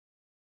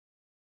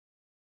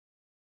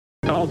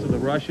because of the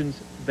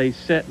Russians, they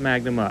set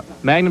Magnum up.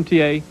 Magnum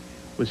TA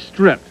was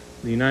stripped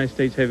the United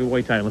States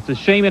heavyweight title. It's a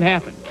shame it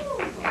happened.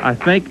 I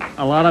think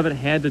a lot of it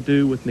had to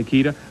do with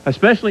Nikita,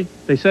 especially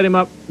they set him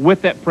up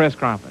with that press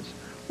conference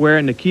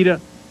where Nikita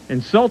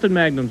insulted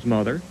Magnum's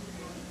mother.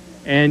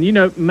 And, you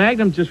know,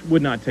 Magnum just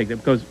would not take that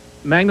because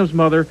Magnum's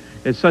mother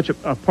is such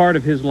a part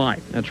of his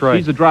life. That's right.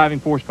 He's the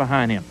driving force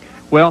behind him.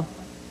 Well,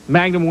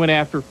 Magnum went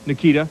after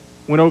Nikita,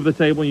 went over the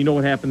table, and you know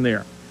what happened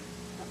there.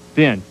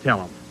 Then, tell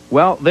him.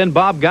 Well, then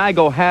Bob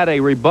Geigel had a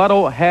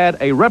rebuttal, had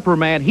a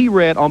reprimand he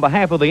read on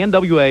behalf of the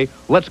NWA.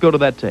 Let's go to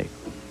that tape.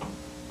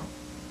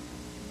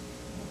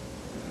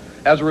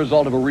 As a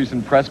result of a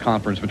recent press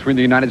conference between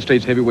the United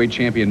States heavyweight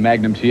champion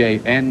Magnum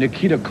TA and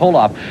Nikita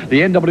Koloff,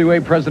 the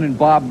NWA president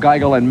Bob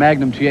Geigel and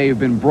Magnum TA have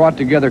been brought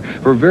together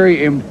for a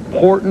very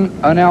important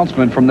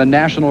announcement from the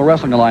National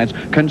Wrestling Alliance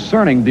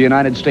concerning the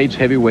United States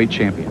heavyweight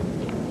champion.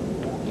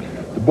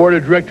 The board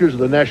of directors of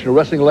the National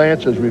Wrestling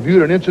Alliance has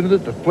reviewed an incident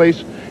that took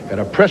place at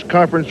a press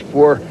conference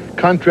for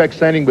contract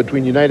signing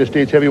between United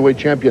States heavyweight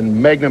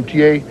champion Magnum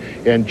TA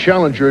and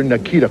challenger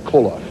Nikita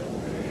Koloff.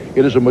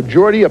 It is a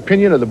majority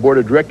opinion of the board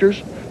of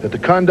directors that the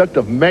conduct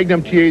of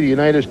Magnum TA, the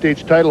United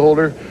States title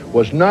holder,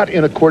 was not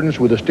in accordance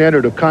with the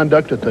standard of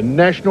conduct that the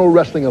National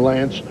Wrestling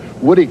Alliance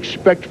would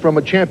expect from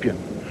a champion.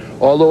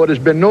 Although it has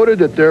been noted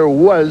that there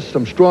was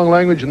some strong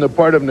language on the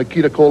part of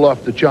Nikita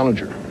Koloff, the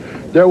challenger.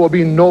 There will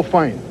be no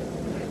fine.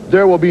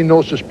 There will be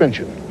no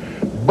suspension.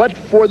 But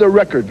for the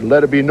record,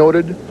 let it be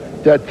noted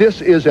that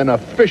this is an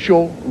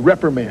official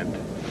reprimand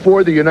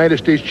for the United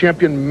States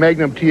champion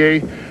Magnum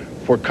TA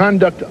for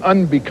conduct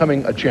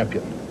unbecoming a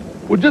champion.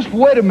 Well, just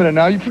wait a minute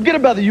now. You forget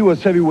about the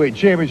U.S. Heavyweight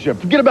Championship.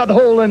 Forget about the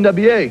whole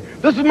NWA.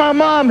 This is my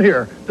mom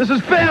here. This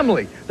is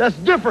family. That's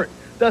different.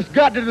 That's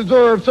got to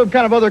deserve some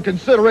kind of other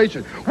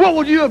consideration. What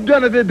would you have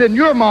done if it had been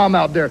your mom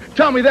out there?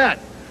 Tell me that.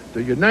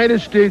 The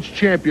United States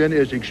champion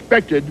is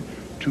expected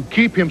to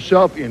keep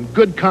himself in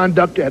good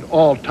conduct at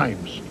all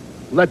times.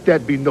 Let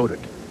that be noted.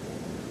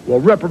 Well,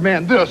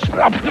 reprimand this.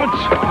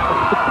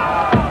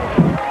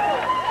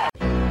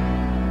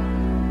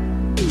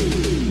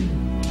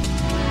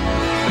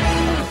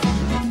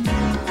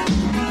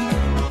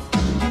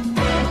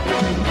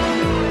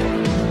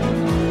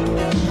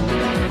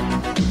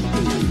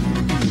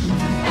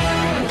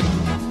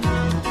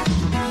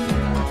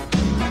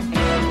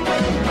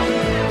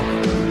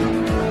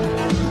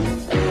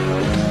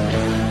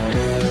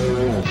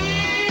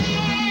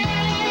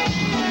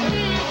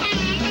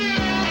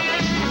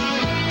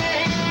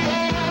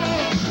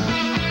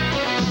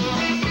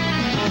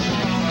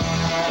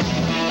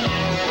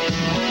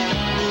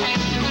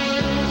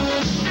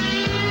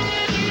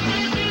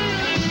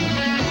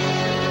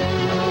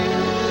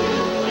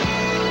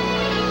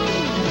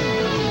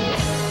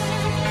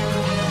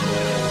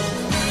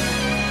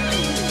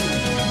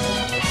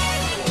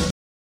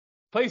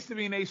 Place to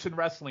be Nation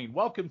Wrestling.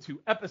 Welcome to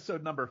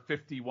episode number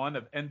 51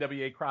 of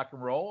NWA Crock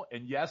and Roll.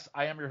 And yes,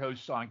 I am your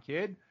host, Sean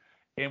Kidd.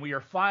 And we are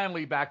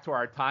finally back to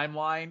our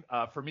timeline.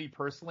 For me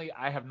personally,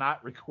 I have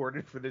not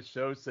recorded for this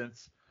show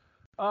since,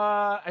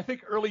 I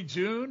think, early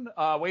June,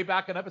 way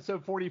back on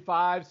episode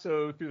 45.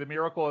 So through the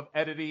miracle of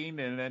editing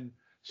and then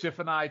Schiff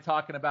and I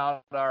talking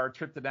about our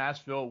trip to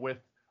Nashville with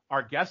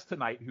our guest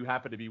tonight who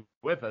happened to be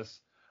with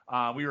us,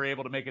 we were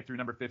able to make it through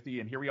number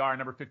 50. And here we are,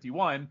 number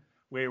 51.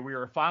 Where we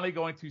are finally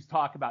going to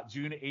talk about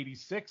June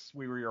 86.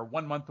 We are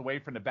 1 month away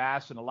from the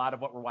Bash, and a lot of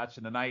what we're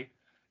watching tonight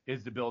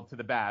is the build to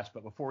the Bash.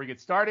 But before we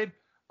get started,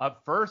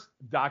 up first,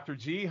 Dr.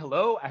 G,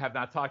 hello. I have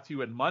not talked to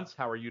you in months.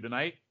 How are you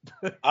tonight?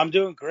 I'm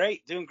doing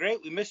great,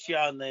 We missed you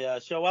on the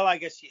show. Well, I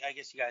guess you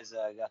guys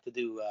got to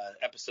do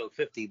episode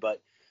 50,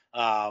 but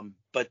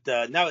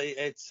no,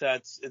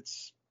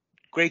 it's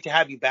great to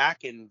have you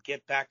back and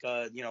get back,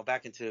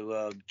 back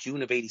into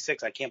June of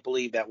 86. I can't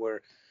believe that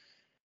we're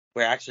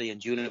actually in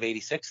June of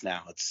 86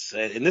 now. It's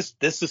and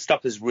this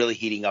stuff is really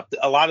heating up.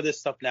 A lot of this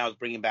stuff now is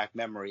bringing back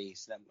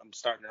memories. I'm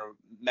starting to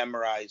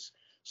memorize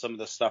some of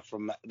the stuff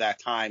from that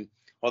time.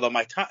 Although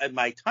my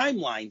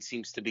timeline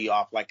seems to be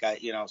off, like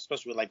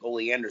especially with like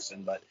Ole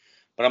Anderson. But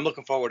I'm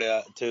looking forward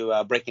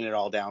to breaking it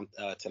all down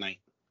tonight.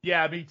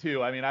 Yeah, me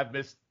too. I mean, I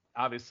missed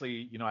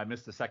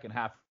the second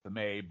half of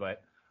May,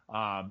 but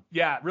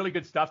yeah, really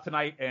good stuff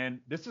tonight. And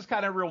this is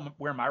kind of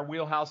where my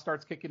wheelhouse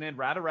starts kicking in.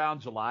 Right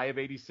around July of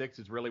 86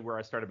 is really where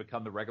I started to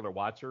become the regular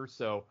watcher.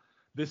 So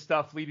this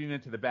stuff leading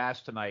into the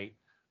Bash tonight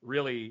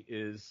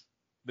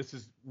this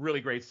is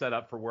really great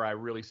setup for where I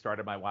really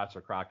started my watch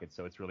of Crockett.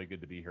 So it's really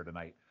good to be here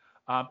tonight.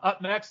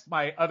 Up next,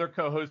 my other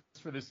co-host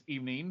for this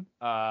evening,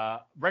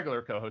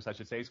 regular co-host, I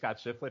should say, Scott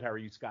Shiflett. How are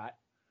you, Scott?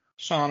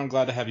 Sean, I'm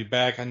glad to have you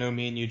back. I know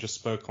me and you just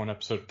spoke on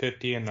episode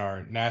 50 in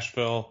our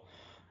Nashville,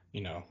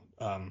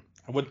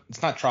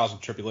 it's not trials and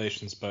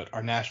tribulations, but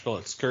our Nashville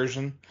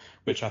excursion,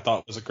 which I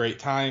thought was a great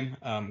time.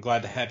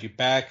 Glad to have you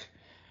back.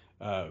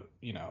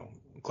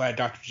 Glad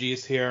Dr. G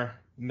is here.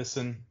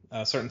 Missing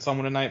a certain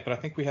someone tonight, but I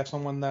think we have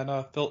someone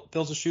that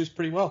fills the shoes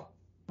pretty well.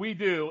 We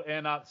do,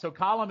 and so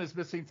Colin is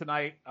missing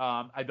tonight.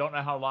 I don't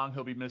know how long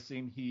he'll be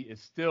missing. He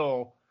is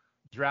still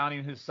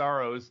drowning his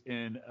sorrows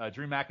in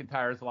Drew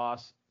McIntyre's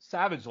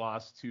savage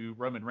loss to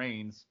Roman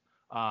Reigns,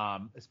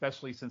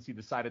 especially since he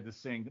decided to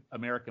sing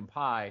American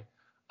Pie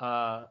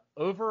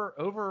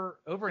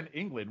over in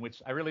England,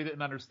 which I really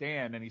didn't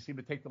understand, and he seemed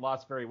to take the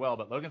loss very well.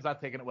 But Logan's not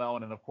taking it well,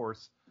 and then of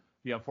course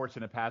the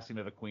unfortunate passing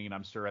of the Queen,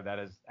 I'm sure that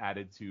has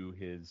added to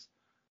his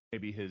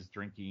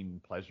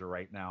drinking pleasure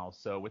right now.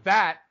 So with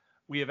that,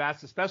 we have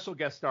asked a special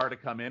guest star to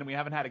come in. We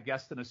haven't had a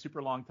guest in a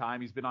super long time.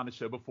 He's been on the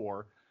show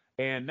before.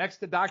 And next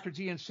to Dr.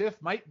 G and Schiff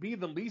might be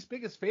the least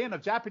biggest fan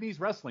of Japanese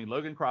wrestling,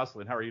 Logan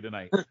Crossland. How are you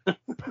tonight?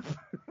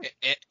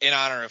 In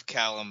honor of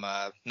Callum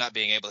not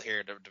being able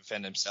here to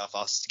defend himself,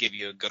 I'll just give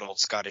you a good old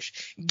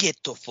Scottish "get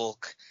the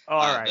fuck." All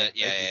right. But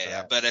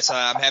yeah. But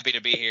I'm happy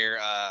to be here.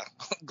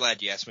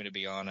 Glad you asked me to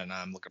be on, and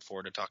I'm looking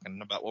forward to talking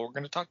about what we're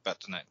going to talk about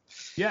tonight.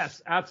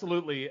 Yes,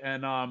 absolutely.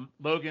 And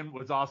Logan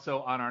was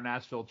also on our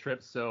Nashville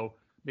trip, so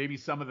maybe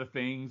some of the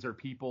things or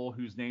people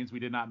whose names we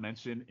did not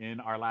mention in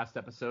our last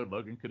episode,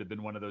 Logan could have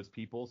been one of those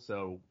people.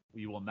 So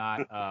we will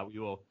not. We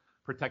will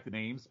protect the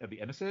names of the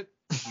innocent,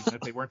 even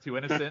if they weren't too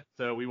innocent.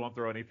 So we won't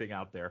throw anything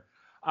out there.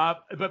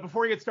 But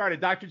before we get started,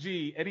 Dr.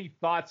 G, any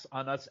thoughts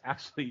on us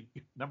actually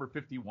number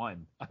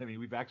 51? I mean,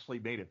 we've actually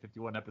made it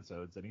 51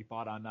 episodes. Any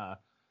thought on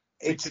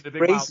it's the big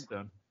crazy.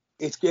 milestone?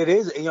 It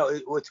is.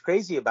 What's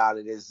crazy about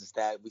it is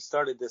that we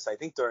started this, I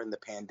think, during the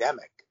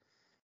pandemic.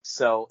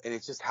 So, and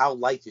it's just how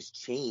life has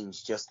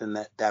changed just in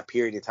that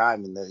period of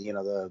time in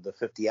the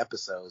 50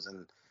 episodes.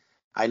 And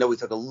I know we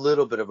took a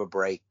little bit of a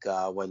break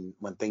when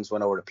things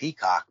went over to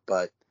Peacock,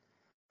 but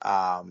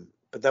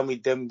then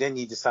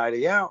you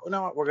decided,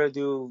 we're going to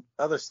do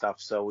other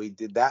stuff. So we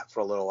did that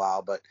for a little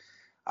while, but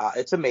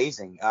it's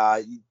amazing.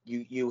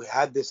 You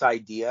had this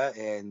idea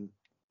and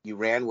you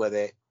ran with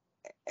it,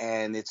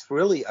 and it's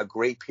really a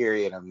great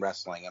period in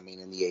wrestling. I mean,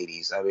 in the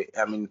 80s,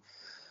 I mean,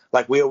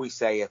 like we always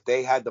say, if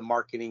they had the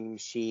marketing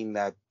machine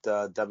that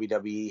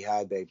WWE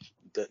had,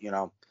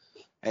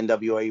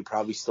 NWA would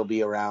probably still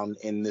be around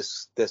in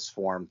this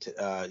form,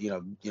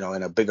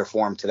 in a bigger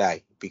form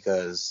today,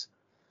 because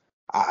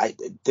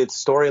the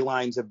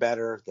storylines are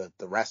better,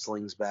 the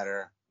wrestling's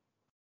better,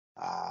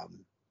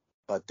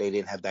 but they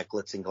didn't have that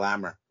glitz and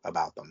glamour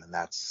about them, and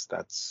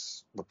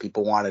that's what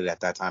people wanted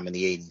at that time in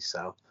the 80s.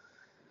 So,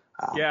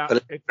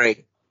 but it's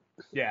great.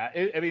 Yeah,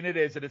 it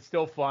is, and it's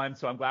still fun.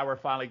 So I'm glad we're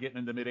finally getting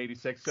into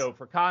mid-'86. So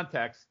for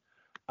context,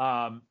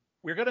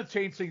 we're going to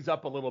change things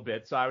up a little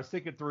bit. So I was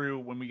thinking through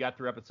when we got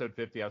through episode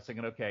 50, I was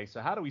thinking, okay, so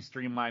how do we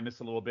streamline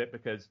this a little bit?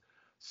 Because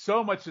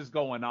so much is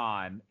going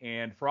on.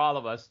 And for all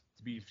of us,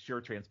 to be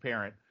sure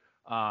transparent,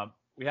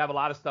 we have a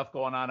lot of stuff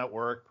going on at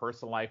work,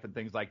 personal life, and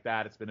things like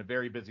that. It's been a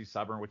very busy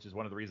summer, which is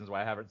one of the reasons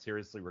why I haven't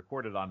seriously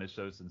recorded on this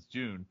show since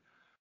June.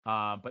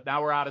 But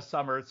now we're out of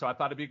summer, so I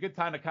thought it'd be a good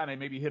time to kind of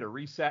maybe hit a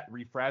reset,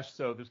 refresh.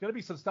 So there's going to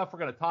be some stuff we're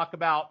going to talk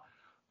about.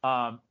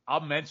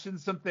 I'll mention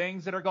some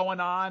things that are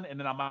going on, and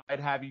then I might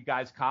have you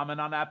guys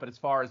comment on that. But as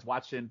far as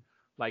watching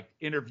like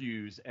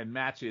interviews and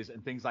matches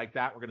and things like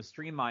that, we're going to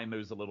streamline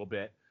those a little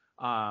bit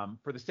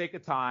for the sake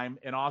of time,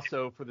 and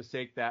also for the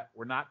sake that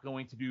we're not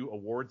going to do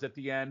awards at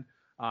the end.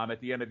 At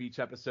the end of each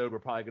episode, we're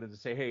probably going to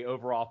just say, hey,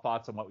 overall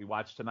thoughts on what we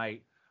watched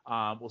tonight.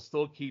 We'll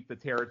still keep the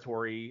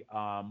territory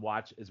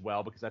watch as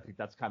well, because I think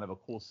that's kind of a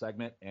cool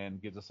segment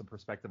and gives us some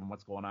perspective on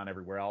what's going on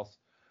everywhere else.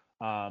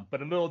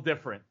 But a little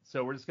different.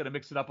 So we're just going to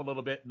mix it up a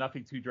little bit,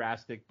 nothing too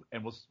drastic,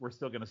 and we're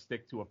still going to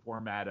stick to a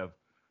format of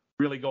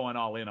really going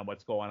all in on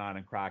what's going on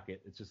in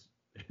Crockett.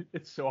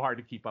 It's so hard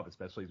to keep up,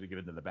 especially as we get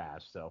into the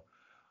bash. So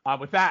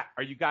with that,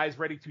 are you guys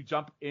ready to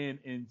jump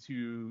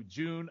into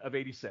June of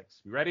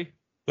 '86? You ready?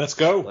 Let's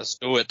go. Let's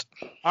do it.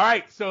 All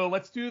right, so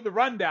let's do the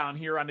rundown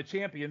here on the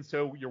champions.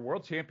 So your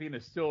world champion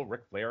is still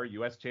Ric Flair.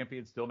 U.S.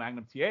 champion still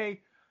Magnum TA.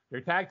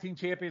 Their tag team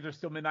champions are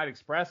still Midnight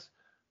Express.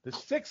 The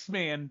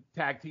six-man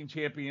tag team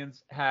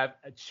champions have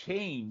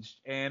changed,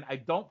 and I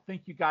don't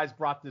think you guys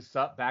brought this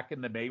up back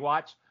in the May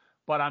Watch,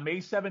 but on May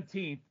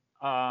 17th,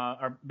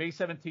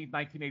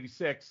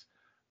 1986,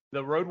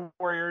 the Road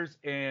Warriors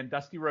and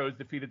Dusty Rhodes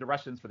defeated the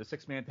Russians for the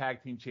six-man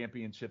tag team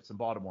championships in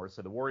Baltimore.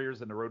 So the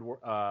Warriors and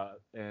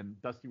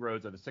and Dusty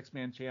Rhodes are the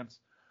six-man champs.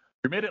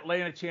 Your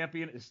Mid-Atlantic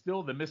champion is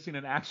still the missing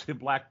in action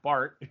Black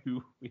Bart,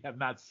 who we have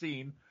not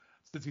seen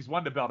since he's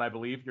won the belt, I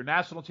believe. Your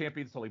national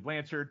champion is Tully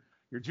Blanchard.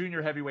 Your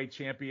junior heavyweight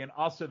champion,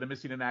 also the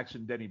missing in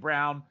action Denny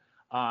Brown.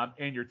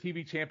 And your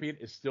TV champion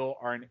is still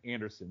Arn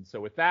Anderson.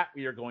 So with that,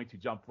 we are going to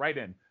jump right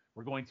in.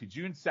 We're going to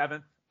June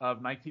 7th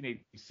of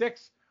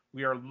 1986.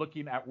 We are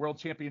looking at World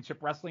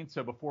Championship Wrestling.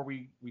 So before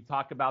we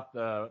talk about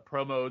the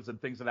promos and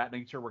things of that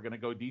nature, we're going to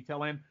go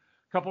detail in.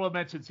 A couple of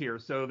mentions here.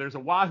 So there's a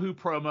Wahoo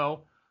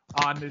promo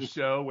on this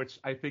show, which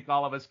I think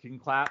all of us can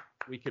clap.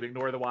 We can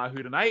ignore the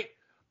Wahoo tonight.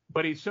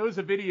 But he shows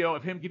a video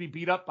of him getting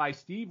beat up by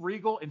Steve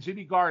Regal and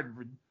Jimmy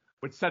Garden,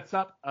 which sets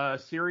up a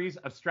series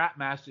of strap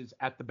matches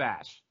at the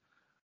Bash.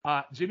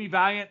 Jimmy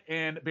Valiant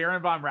and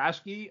Baron Von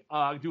Raschke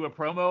do a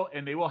promo,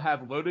 and they will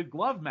have loaded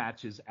glove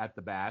matches at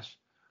the Bash.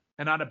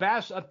 And on a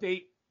Bash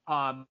update,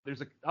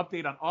 there's an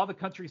update on all the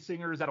country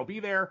singers that'll be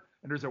there,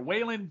 and there's a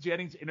Waylon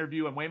Jennings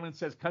interview, and Waylon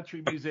says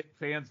country music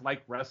fans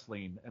like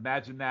wrestling.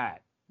 Imagine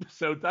that.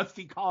 So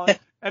Dusty calling,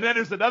 and then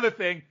there's another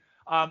thing,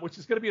 which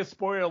is going to be a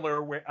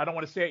spoiler. Where I don't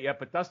want to say it yet,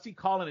 but Dusty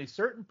calling a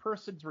certain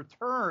person's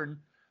return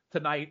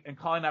tonight and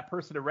calling that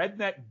person a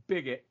redneck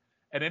bigot,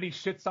 and then he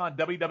shits on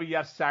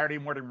WWF Saturday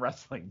Morning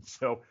Wrestling.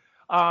 So,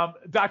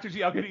 Dr.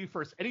 G, I'll get to you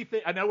first.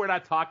 Anything? I know we're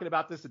not talking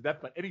about this in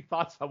depth, but any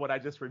thoughts on what I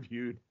just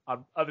reviewed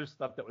on other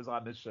stuff that was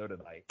on this show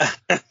tonight?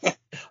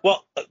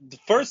 Well, the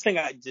first thing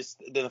I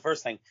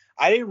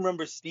didn't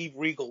remember Steve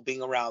Regal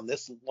being around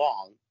this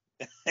long.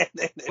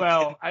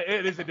 Well,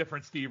 it is a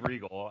different Steve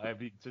Regal. I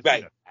mean, just,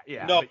 right?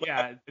 Yeah,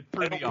 yeah, it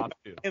threw me off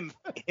too.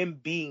 Him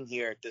being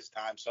here at this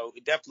time, so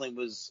it definitely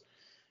was,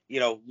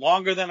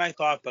 longer than I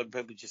thought, but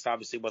it just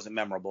obviously wasn't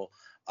memorable.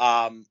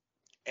 And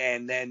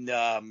then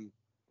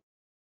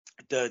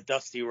the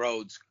Dusty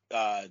Rhodes,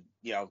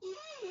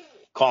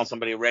 calling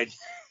somebody a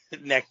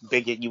redneck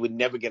bigot, you would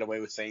never get away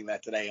with saying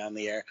that today on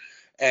the air,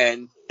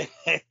 and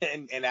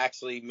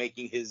actually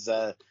making his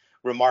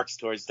remarks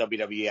towards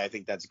WWE. I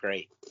think that's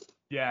great.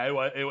 Yeah,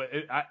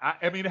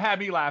 I mean, it had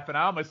me laughing.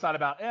 I almost thought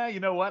about, you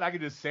know what? I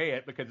could just say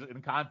it because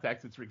in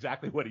context, it's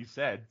exactly what he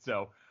said.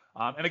 So,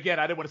 and again,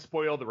 I didn't want to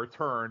spoil the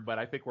return, but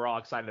I think we're all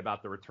excited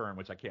about the return,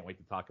 which I can't wait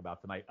to talk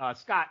about tonight.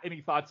 Scott, any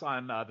thoughts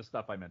on the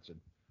stuff I mentioned?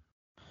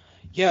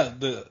 Yeah,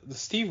 the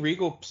Steve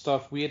Regal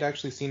stuff, we had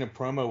actually seen a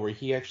promo where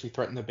he actually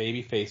threatened the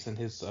babyface in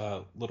his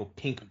little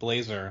pink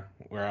blazer,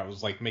 where I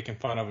was like making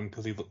fun of him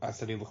because I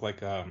said he looked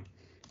like a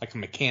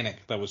mechanic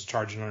that was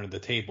charging under the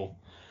table.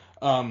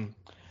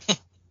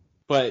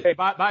 But hey,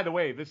 by the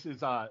way, this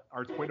is our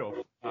Twitter.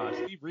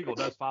 Steve Regal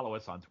does follow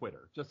us on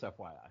Twitter, just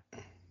FYI.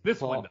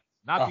 This one does,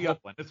 not the other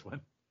one. This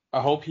one.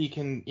 I hope he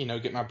can,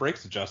 get my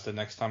brakes adjusted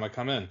next time I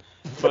come in.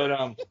 But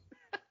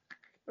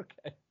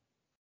okay.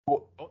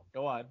 Well,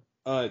 go on.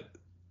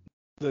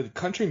 The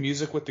country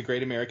music with the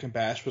Great American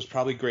Bash was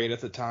probably great at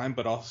the time,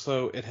 but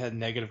also it had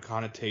negative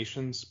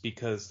connotations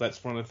because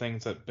that's one of the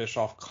things that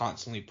Bischoff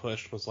constantly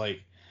pushed was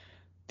like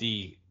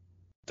the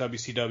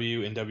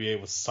WCW and WA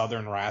was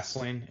Southern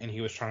wrestling, and he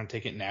was trying to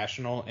take it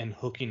national, and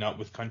hooking up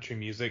with country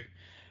music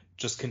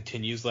just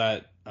continues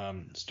that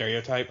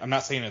stereotype. I'm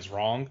not saying it's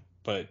wrong,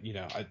 but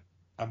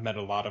I've met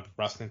a lot of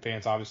wrestling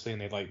fans, obviously,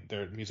 and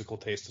their musical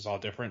taste is all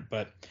different.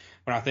 But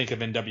when I think of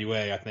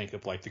NWA, I think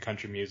of like the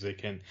country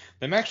music, and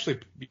them actually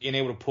being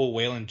able to pull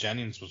Waylon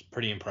Jennings was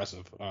pretty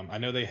impressive. I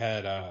know they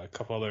had a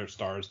couple other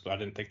stars, but I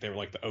didn't think they were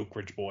like the Oak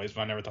Ridge Boys.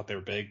 But I never thought they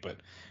were big. But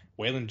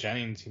Waylon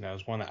Jennings,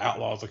 is one of the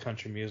outlaws of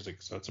country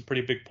music, so it's a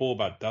pretty big pull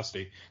about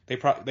Dusty. They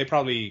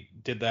probably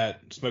did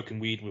that smoking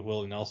weed with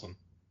Willie Nelson.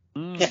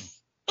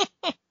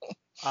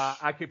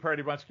 I could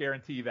pretty much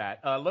guarantee that.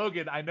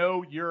 Logan, I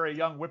know you're a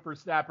young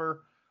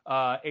whippersnapper.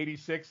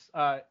 86.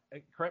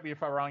 Correct me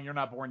if I'm wrong. You're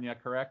not born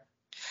yet, correct?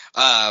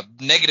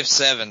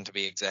 -7 to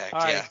be exact. All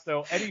right, yeah.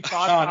 So any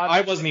thoughts? Sean,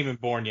 I wasn't even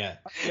born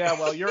yet. Yeah,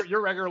 well,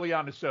 you're regularly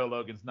on the show.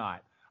 Logan's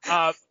not.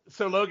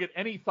 So Logan,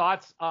 any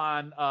thoughts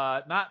on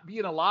not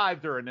being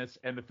alive during this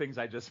and the things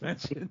I just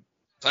mentioned?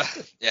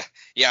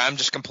 Yeah, I'm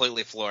just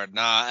completely floored.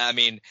 Nah, I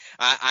mean,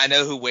 I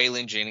know who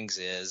Waylon Jennings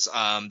is.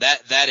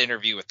 That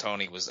interview with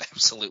Tony was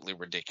absolutely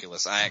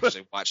ridiculous. I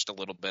actually watched a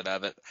little bit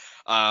of it.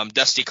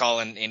 Dusty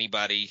calling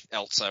anybody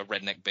else a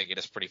redneck bigot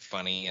is pretty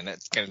funny, and I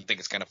think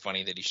it's kind of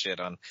funny that he shit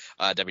on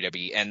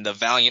WWE. And the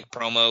Valiant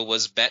promo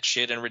was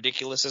batshit and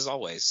ridiculous as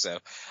always. So,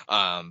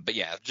 but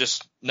yeah,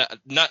 just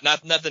not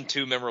nothing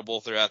too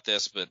memorable throughout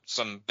this, but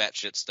some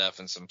batshit stuff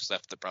and some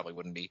stuff that probably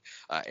wouldn't be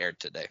aired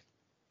today.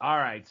 All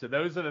right, so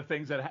those are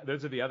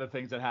the other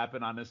things that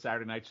happened on this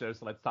Saturday night show.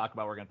 So let's talk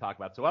about what we're going to talk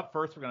about. So up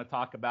first, we're going to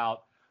talk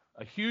about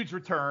a huge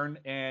return,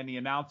 and the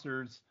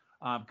announcers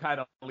kind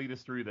of lead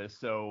us through this.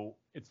 So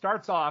it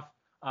starts off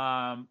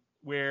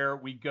where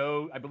we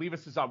go. I believe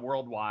this is on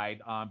Worldwide,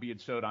 being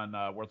showed on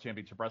World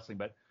Championship Wrestling.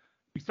 But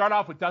we start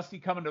off with Dusty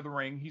coming to the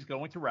ring. He's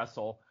going to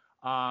wrestle.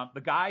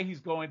 The guy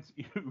he's going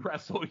to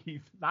wrestle, he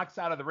knocks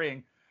out of the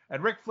ring.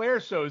 And Ric Flair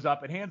shows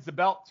up and hands the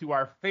belt to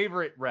our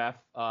favorite ref,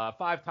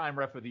 5-time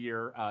ref of the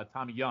year,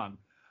 Tommy Young.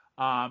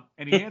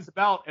 And he hands the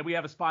belt, and we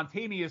have a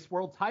spontaneous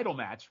world title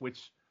match,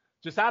 which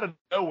just out of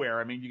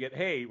nowhere, I mean,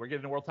 we're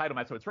getting a world title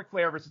match. So it's Ric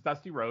Flair versus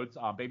Dusty Rhodes,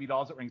 Baby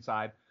Dolls at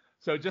ringside.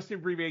 So just to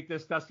abbreviate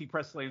this, Dusty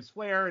press slams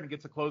Flair and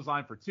gets a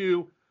clothesline for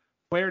 2.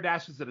 Flair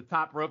dashes to the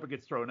top rope and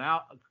gets thrown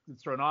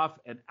off,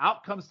 and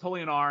out comes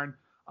Tully and Arn.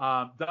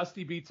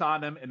 Dusty beats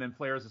on him, and then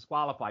Flair is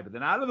disqualified. But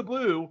then out of the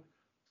blue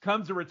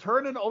comes a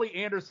return in Ole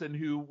Anderson,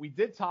 who we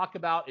did talk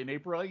about in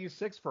April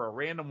 86 for a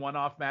random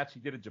one-off match he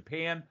did in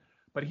Japan,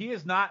 but he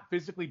has not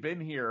physically been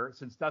here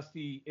since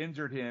Dusty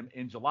injured him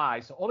in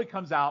July. So Ole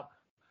comes out,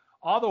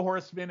 all the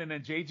Horsemen, and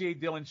then J.J.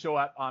 Dillon show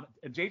up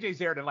and J.J.'s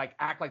there to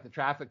act like the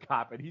traffic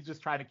cop, and he's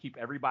just trying to keep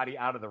everybody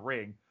out of the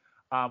ring,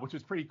 which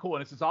was pretty cool.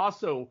 And this is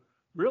also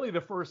really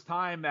the first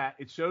time that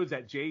it shows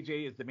that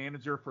J.J. is the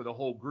manager for the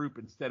whole group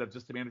instead of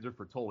just the manager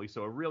for Tully.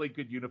 So a really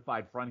good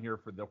unified front here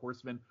for the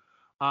Horsemen.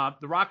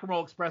 The Rock and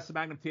Roll Express and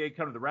Magnum TA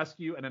come to the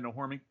rescue, and then the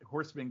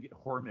Horsemen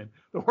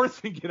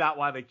get out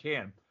while they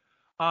can.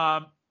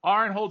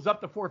 Arn holds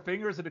up the 4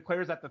 fingers and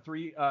declares that the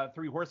three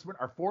Horsemen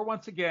are 4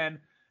 once again,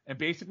 and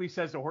basically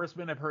says the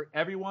Horsemen have hurt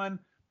everyone,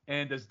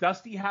 And does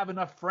Dusty have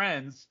enough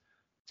friends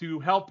to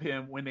help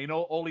him when they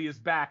know Ole is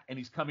back and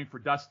he's coming for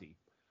Dusty?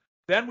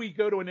 Then we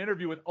go to an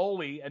interview with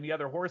Ole and the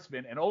other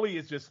Horsemen, and Ole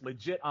is just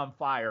legit on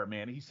fire,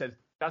 man. He says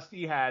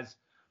Dusty has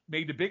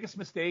made the biggest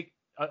mistake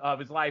of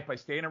his life by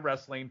staying in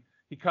wrestling.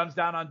 He comes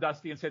down on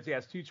Dusty and says he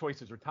has two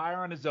choices: retire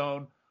on his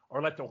own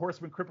or let the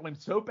Horsemen cripple him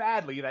so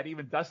badly that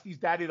even Dusty's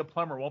daddy, the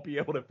plumber, won't be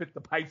able to fit the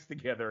pipes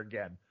together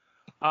again.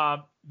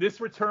 This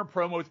return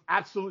promo is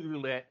absolutely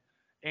lit.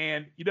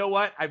 And you know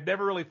what? I've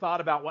never really thought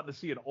about wanting to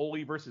see an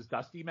Ole versus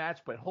Dusty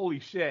match, but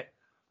holy shit,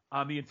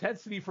 the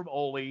intensity from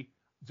Ole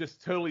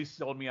just totally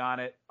sold me on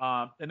it.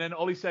 And then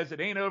Ole says it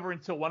ain't over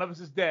until one of us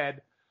is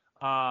dead,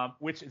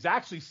 which is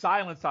actually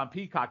silenced on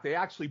Peacock. They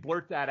actually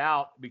blurt that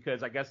out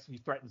because I guess he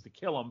threatens to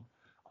kill him.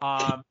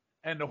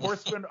 And the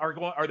Horsemen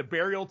are the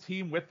burial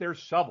team with their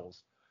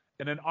shovels.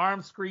 And then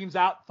Arn screams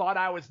out, "Thought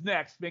I was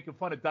next," making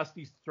fun of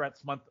Dusty's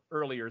threats month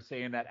earlier,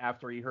 saying that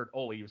after he heard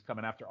Ole, he was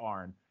coming after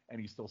Arn, and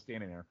he's still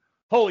standing there.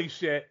 Holy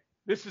shit.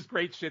 This is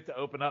great shit to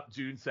open up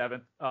June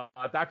 7th.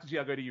 Dr. G,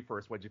 I'll go to you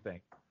first. What'd you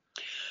think?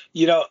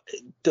 You know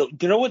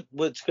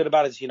what's good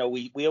about it is,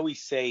 we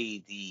always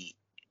say the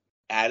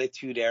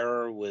Attitude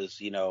Era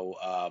was,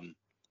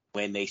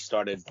 when they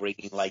started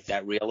bringing like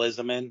that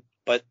realism in.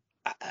 But,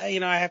 I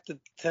have to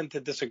tend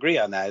to disagree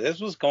on that. This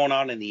was going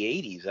on in the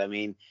 80s. I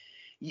mean,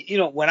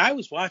 when I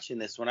was watching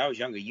this when I was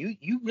younger,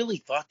 you really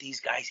thought these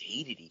guys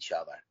hated each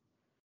other.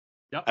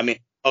 Yep. I mean,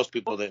 most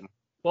people didn't.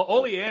 Well,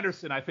 Ole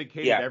Anderson, I think,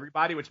 hated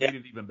everybody, which made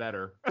it even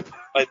better.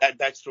 But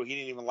that's true. He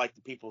didn't even like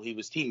the people he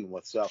was teaming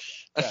with. So,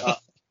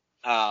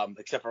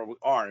 except for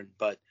Arn.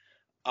 But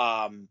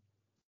I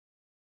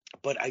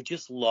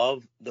just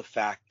love the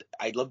fact.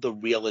 I love the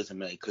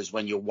realism in it, because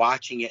when you're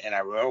watching it, and I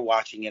remember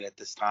watching it at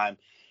this time,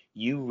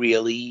 you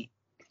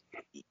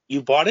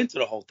bought into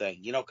the whole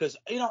thing. Because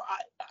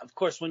of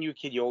course, when you're a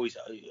kid, you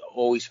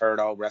always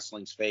heard, "Oh,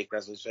 wrestling's fake."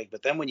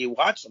 But then when you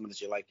watch some of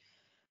this, you're like,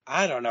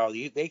 I don't know.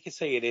 They could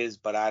say it is,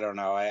 but I don't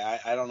know. I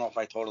don't know if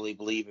I totally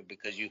believe it,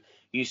 because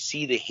you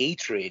see the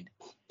hatred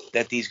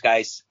that these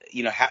guys,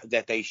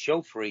 that they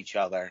show for each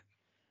other,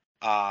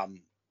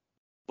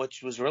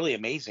 which was really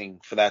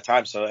amazing for that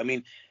time. So, I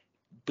mean,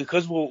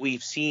 because of what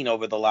we've seen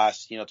over the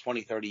last,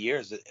 20, 30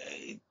 years,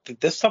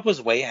 this stuff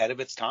was way ahead of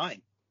its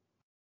time.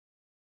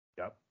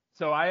 Yep.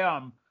 So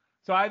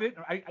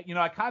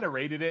I kind of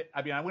rated it.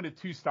 I mean, I went to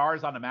 2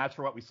 stars on the match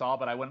for what we saw,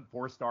 but I went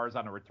 4 stars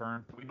on the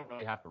return. We don't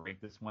really have to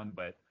rate this one,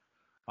 but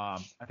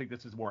I think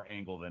this is more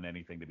angle than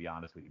anything, to be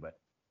honest with you. But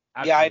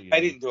yeah, I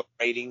didn't do a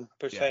rating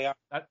per se.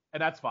 And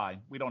that's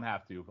fine. We don't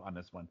have to on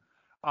this one.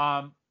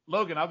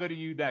 Logan, I'll go to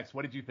you next.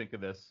 What did you think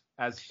of this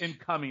as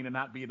incoming and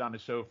not being on the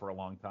show for a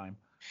long time?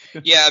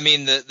 Yeah, I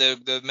mean,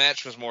 the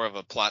match was more of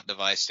a plot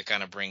device to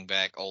kind of bring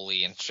back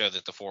Ole and show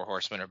that the Four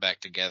Horsemen are back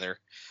together.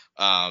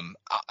 I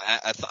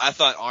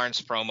thought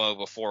Arn's promo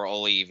before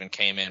Ole even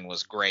came in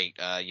was great.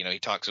 He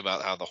talks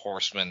about how the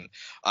Horsemen,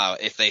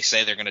 if they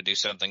say they're going to do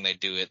something, they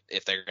do it.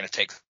 If they're going to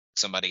take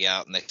somebody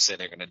out and they say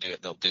they're going to do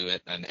it, they'll do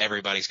it. And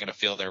everybody's going to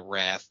feel their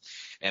wrath.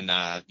 And,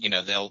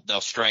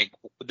 they'll strike.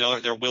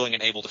 They're willing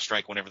and able to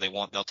strike whenever they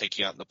want. They'll take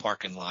you out in the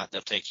parking lot.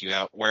 They'll take you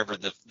out wherever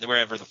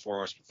the Four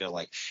Horsemen feel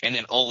like. And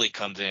then Ole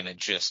comes in and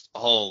just,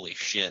 holy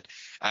shit.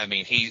 I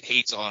mean,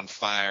 he's on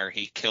fire.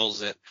 He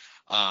kills it.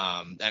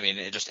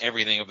 Just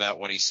everything about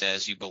what he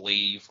says, you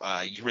believe.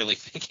 You really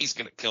think he's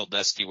going to kill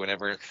Dusty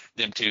whenever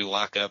them two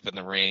lock up in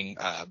the ring.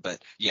 But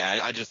yeah,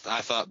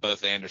 I thought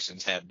both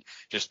Andersons had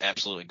just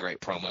absolutely great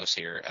promos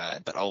here.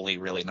 But Ole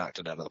really knocked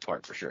it out of the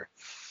park for sure.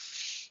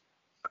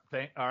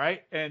 All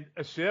right. And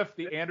a shift,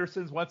 the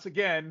Andersons once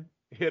again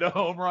hit a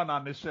home run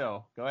on this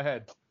show. Go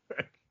ahead.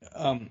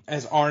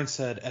 As Arn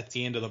said at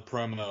the end of the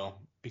promo,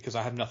 because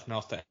I have nothing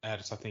else to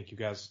add, so I think you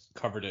guys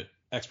covered it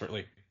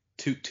expertly.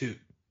 Toot toot.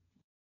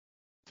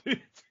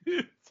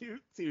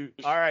 Toot.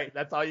 All right,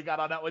 that's all you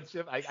got on that one,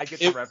 Chip? I get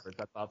the reference.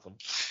 That's awesome.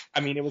 I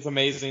mean, it was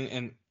amazing,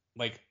 and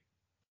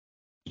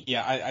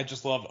I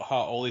just love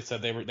how Ole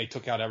said they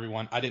took out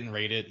everyone. I didn't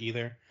rate it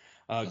either,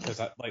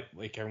 because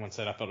like everyone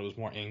said, I thought it was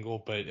more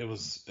angle, but it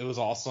was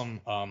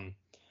awesome.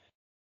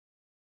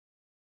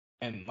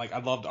 And I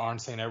loved Arn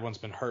saying everyone's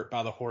been hurt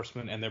by the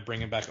Horsemen, and they're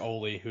bringing back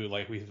Ole, who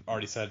we've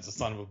already said is a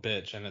son of a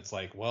bitch, and it's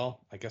well,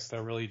 I guess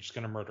they're really just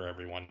gonna murder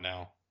everyone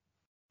now.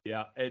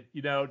 Yeah,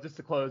 just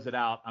to close it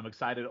out, I'm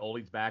excited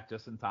Ole's back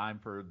just in time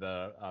for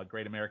the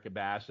Great American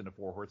Bash, and the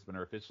Four Horsemen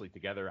are officially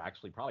together,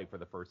 actually probably for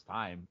the first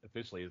time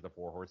officially as the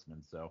Four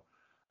Horsemen. So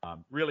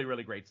really,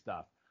 really great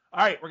stuff.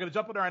 All right, we're going to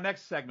jump into our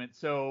next segment.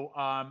 So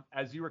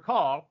as you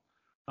recall,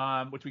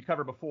 which we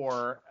covered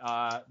before,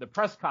 the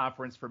press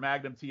conference for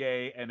Magnum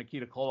TA and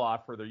Nikita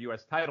Koloff for their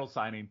U.S. title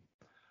signing,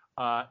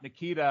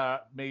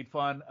 Nikita made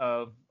fun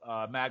of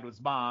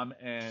Magnum's mom,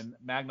 and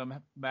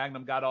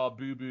Magnum got all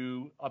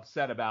boo-boo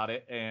upset about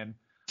it and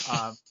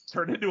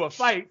turned into a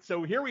fight.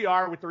 So here we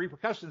are with the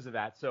repercussions of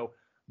that. So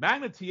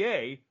Magnum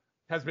TA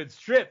has been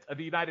stripped of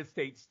the United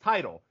States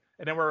title.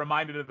 And then we're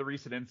reminded of the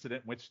recent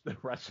incident in which the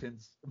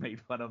Russians made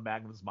fun of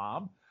Magnum's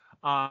mom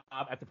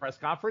at the press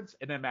conference,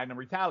 and then Magnum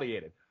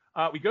retaliated.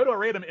 We go to a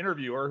random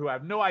interviewer who I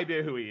have no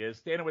idea who he is,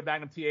 standing with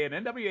Magnum TA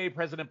and NWA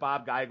President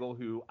Bob Geigel,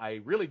 who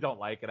I really don't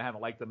like, and I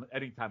haven't liked him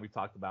anytime we've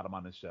talked about him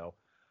on this show.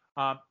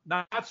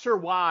 Not sure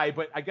why,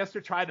 but I guess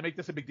they're trying to make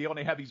this a big deal, and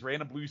they have these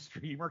random blue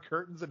streamer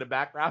curtains in the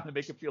background to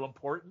make it feel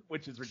important,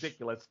 which is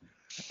ridiculous.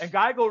 And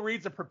Geigel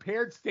reads a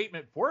prepared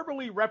statement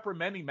formally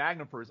reprimanding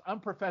Magnum for his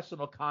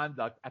unprofessional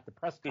conduct at the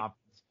press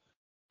conference.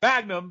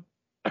 Magnum,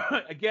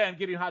 again,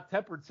 getting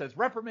hot-tempered, says,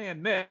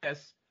 reprimand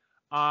this,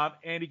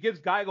 and he gives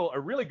Geigel a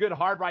really good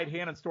hard right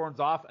hand and storms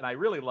off, and I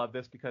really love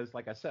this because,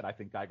 like I said, I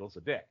think Geigel's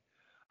a dick.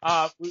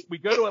 We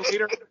go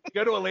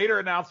to a later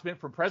announcement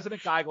from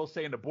President Geigel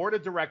saying the board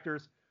of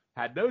directors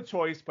had no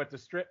choice but to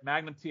strip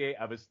Magnum TA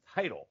of his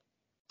title.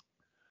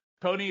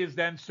 Tony is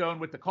then shown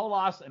with the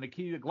Koloss, and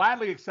Nikita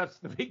gladly accepts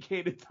the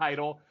vacated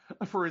title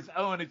for his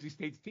own, as he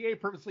states TA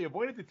purposely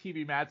avoided the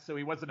TV match so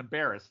he wasn't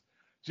embarrassed.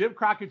 Jim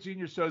Crockett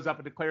Jr. shows up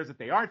and declares that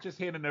they aren't just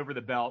handing over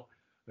the belt.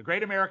 The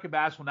Great American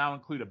Bash will now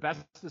include a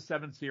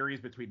best-of-7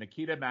 series between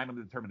Nikita and Magnum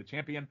to determine the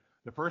champion.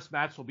 The first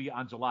match will be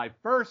on July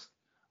 1st,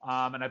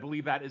 and I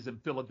believe that is in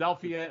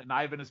Philadelphia, and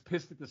Ivan is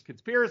pissed at this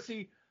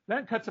conspiracy.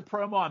 Then cuts a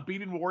promo on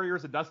beating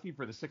Warriors and Dusty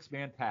for the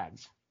 6-man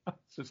tags.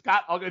 So,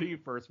 Scott, I'll go to you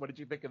first. What did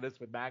you think of this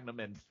with Magnum?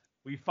 And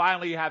we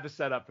finally have the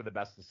setup for the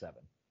best-of-7.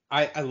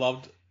 I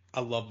loved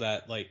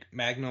that. Like,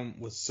 Magnum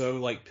was so,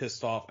 like,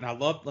 pissed off. And I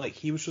loved, like,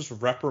 he was just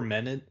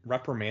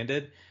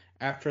reprimanded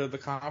after the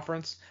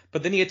conference.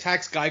 But then he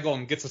attacks Geigel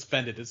and gets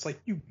suspended. It's like,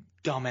 you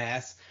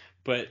dumbass.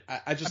 But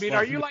I mean,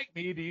 are you like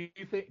me?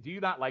 Do you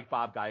not like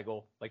Bob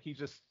Geigel? Like, he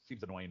just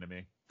seems annoying to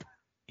me.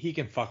 He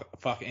can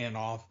fuck Ann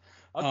off.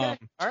 Okay.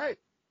 All right.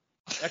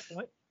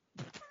 Excellent.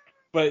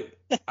 But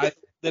I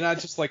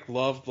just like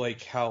loved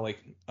like how like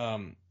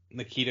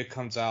Nikita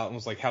comes out and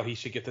was like how he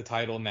should get the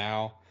title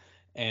now,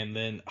 and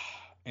then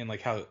and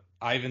like how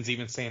Ivan's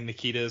even saying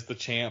Nikita is the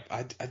champ.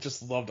 I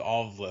just loved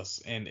all of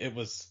this, and it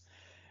was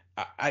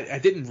I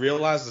didn't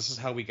realize this is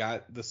how we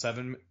got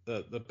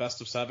the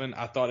best of 7.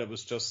 I thought it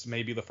was just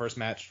maybe the first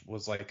match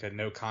was like a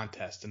no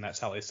contest, and that's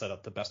how they set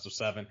up the best of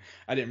 7.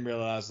 I didn't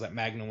realize that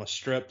Magnum was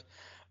stripped.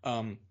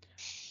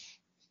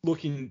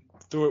 Looking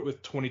through it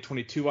with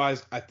 2022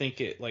 eyes, I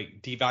think it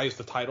like devalues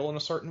the title in a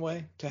certain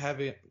way to have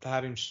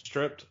him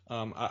stripped.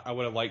 I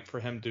would have liked for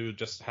him to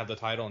just have the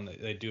title and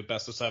they do a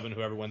best of 7.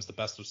 Whoever wins the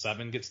best of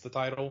 7 gets the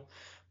title.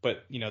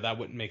 But that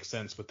wouldn't make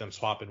sense with them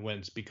swapping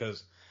wins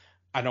because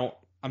I'm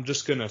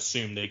just gonna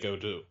assume they go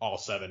to all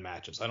 7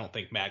 matches. I don't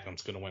think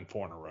Magnum's gonna win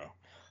 4 in a row.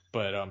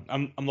 But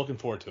I'm looking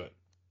forward to it.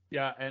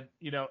 Yeah, and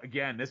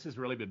again, this has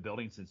really been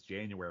building since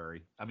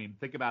January. I mean,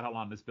 think about how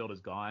long this build has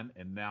gone,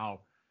 and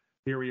now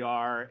here we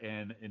are,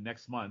 and in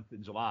next month,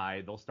 in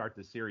July, they'll start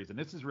this series. And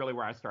this is really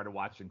where I started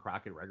watching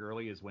Crockett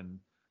regularly, is when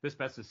this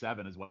best of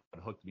 7 is what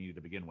hooked me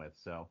to begin with.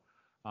 So,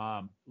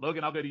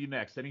 Logan, I'll go to you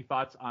next. Any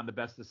thoughts on the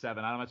best of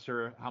 7? I'm not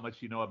sure how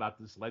much you know about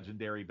this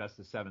legendary best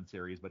of 7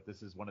 series, but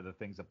this is one of the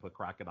things that put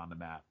Crockett on the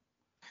map.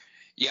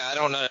 Yeah, I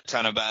don't know a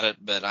ton about it,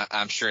 but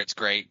I'm sure it's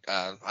great.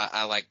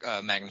 I like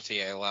Magnum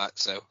TA a lot,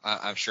 so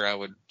I'm sure I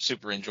would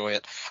super enjoy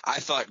it. I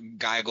thought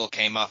Geigel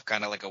came off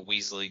kind of like a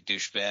Weasley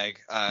douchebag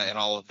in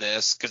all of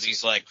this because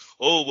he's like,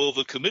 oh, well,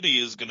 the committee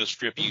is going to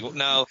strip you.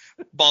 No,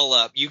 ball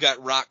up. You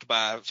got rocked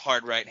by a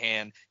hard right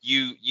hand.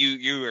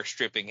 You are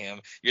stripping him.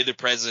 You're the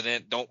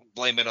president. Don't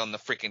blame it on the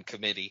freaking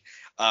committee.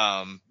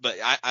 But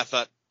I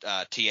thought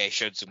TA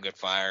showed some good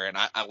fire, and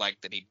I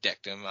liked that he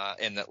decked him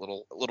in that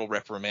little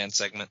reprimand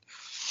segment.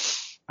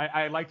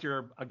 I liked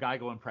your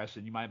Geigel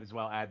impression. You might as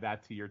well add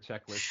that to your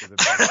checklist.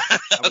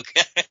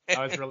 Okay.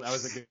 That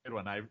was a good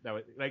one.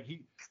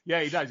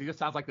 He does. He just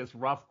sounds like this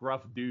rough,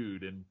 gruff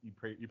dude, and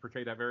you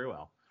portrayed that very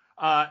well.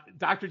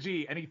 Dr.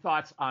 G, any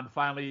thoughts on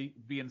finally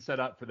being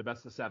set up for the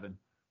best of 7?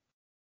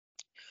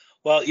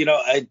 Well,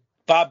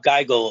 Bob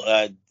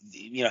Geigel,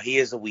 he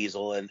is a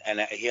weasel, and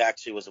he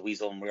actually was a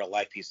weasel in real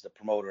life. He's the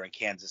promoter in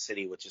Kansas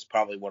City, which is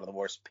probably one of the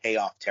worst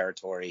payoff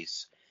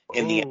territories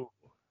in the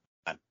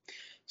time.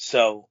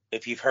 So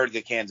if you've heard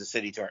the Kansas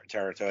City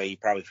territory, you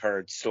probably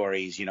heard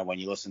stories, when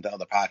you listen to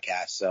other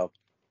podcasts. So,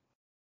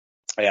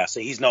 yeah, so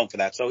he's known for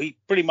that. So he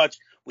pretty much,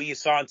 what you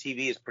saw on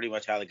TV is pretty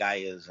much how the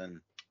guy is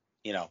in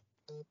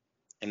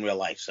real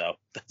life. So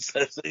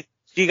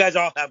you guys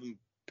all have him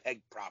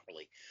pegged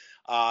properly.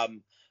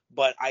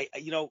 But I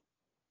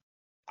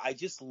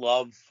just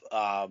love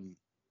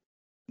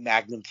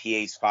Magnum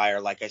TA's fire.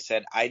 Like I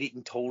said, I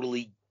didn't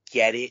totally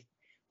get it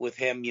with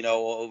him,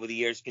 over the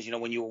years, because,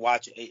 when you were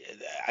watching,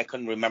 I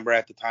couldn't remember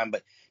at the time,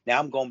 but now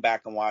I'm going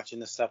back and watching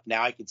this stuff.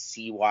 Now I could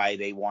see why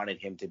they wanted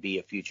him to be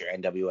a future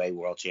NWA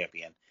world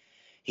champion.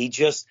 He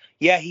just,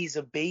 he's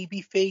a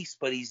baby face,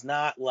 but he's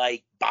not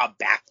like Bob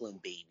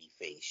Backlund baby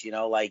face,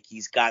 like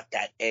he's got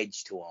that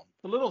edge to him.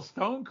 A little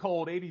Stone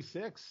Cold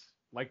 86,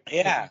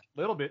 a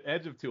little bit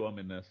edge to him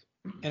in this.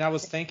 And I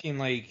was thinking,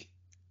 like,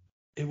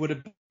 it would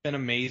have been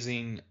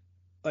amazing,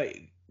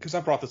 like, because I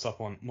brought this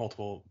up on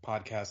multiple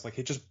podcasts. Like,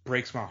 it just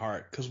breaks my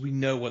heart because we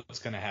know what's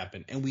going to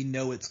happen and we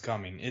know it's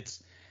coming.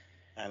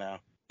 I know.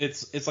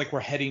 It's like we're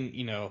heading,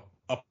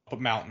 up a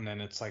mountain,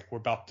 and it's like we're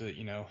about to,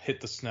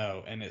 hit the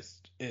snow, and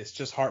it's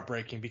just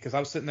heartbreaking because I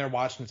was sitting there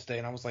watching it today,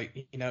 and I was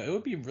like, it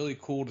would be really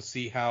cool to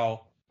see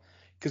how,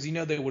 because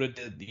they would have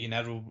did the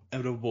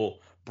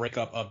inevitable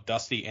breakup of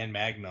Dusty and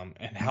Magnum,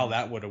 and how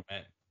that would have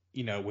went.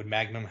 Would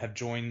Magnum have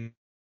joined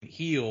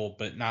heel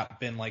but not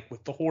been like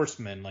with the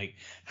Horsemen? Like,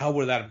 how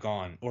would that have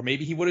gone? Or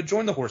maybe he would have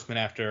joined the Horsemen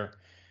after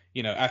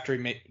he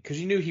made,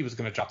 because you knew he was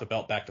going to drop the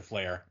belt back to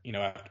Flair,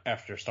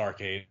 after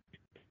Starrcade.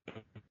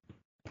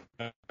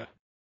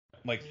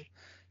 Like,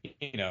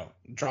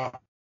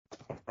 drop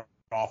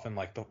off in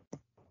like the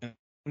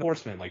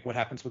Horsemen. Like, what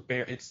happens with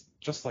Barry? It's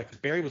just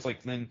like Barry was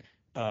like then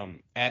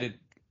added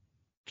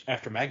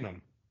after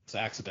Magnum's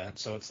accident,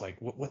 so it's like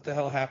what the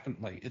hell happened?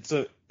 Like, it's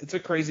a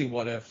crazy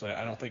what if that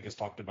I don't think is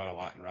talked about a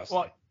lot in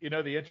wrestling.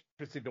 Well, the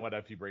interesting what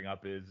if you bring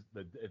up is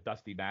the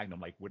Dusty Magnum.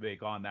 Like, would they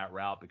gone that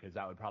route? Because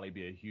that would probably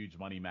be a huge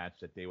money match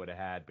that they would have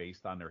had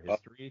based on their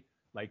history.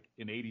 Like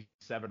in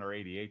 '87 or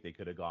 '88, they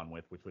could have gone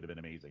with, which would have been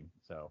amazing.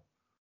 So,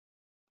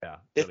 yeah.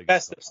 This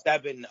best of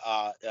 7,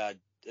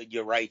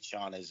 you're right,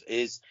 Sean,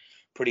 is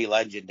pretty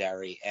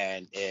legendary,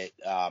 and it,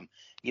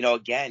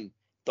 again,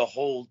 the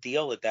whole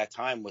deal at that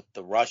time with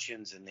the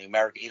Russians and the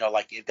American,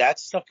 like that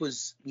stuff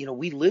was,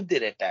 we lived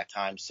it at that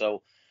time.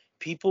 So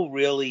people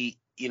really,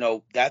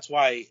 that's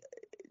why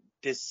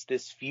this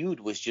feud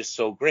was just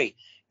so great.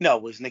 No,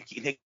 it was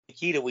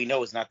Nikita, we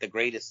know, is not the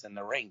greatest in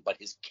the ring, but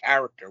his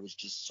character was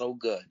just so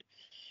good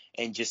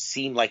and just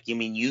seemed like,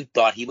 you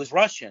thought he was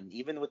Russian,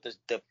 even with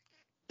the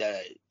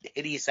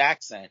hideous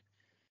accent.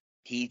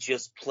 He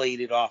just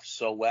played it off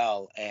so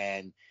well,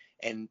 and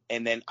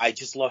then I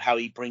just love how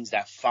he brings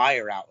that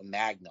fire out in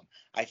Magnum.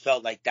 I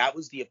felt like that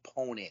was the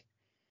opponent.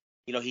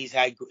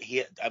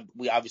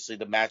 We obviously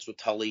the match with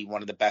Tully,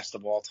 one of the best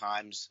of all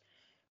times,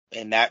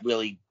 and that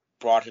really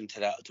brought him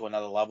to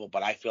another level.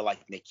 But I feel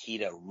like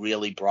Nikita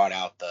really brought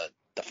out the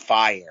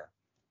fire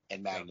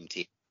in Magnum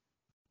TA.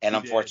 And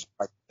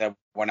unfortunately,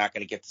 we're not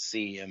going to get to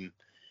see him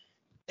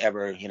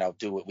ever,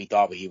 do what we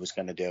thought he was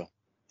going to do.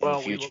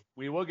 Well,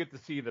 we will get to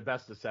see the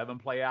best of 7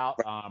 play out.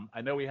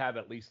 I know we have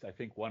at least, I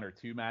think, 1 or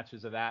 2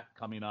 matches of that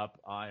coming up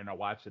in our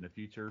watch in the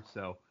future.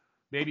 So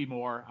maybe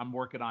more. I'm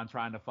working on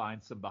trying to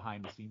find some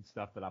behind-the-scenes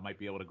stuff that I might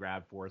be able to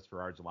grab for us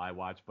for our July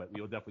watch. But we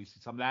will definitely see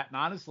some of that. And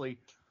honestly,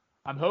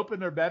 I'm hoping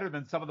they're better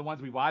than some of the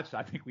ones we watched.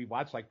 I think we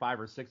watched like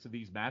 5 or 6 of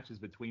these matches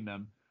between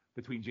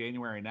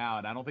January and now.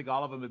 And I don't think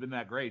all of them have been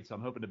that great. So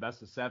I'm hoping the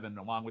best of 7,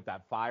 along with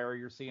that fire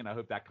you're seeing, I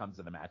hope that comes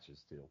in the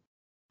matches too.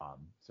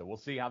 So we'll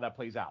see how that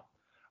plays out.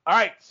 All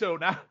right, so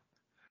now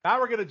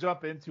we're going to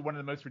jump into one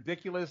of the most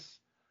ridiculous,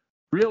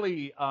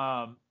 really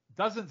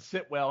doesn't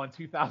sit well in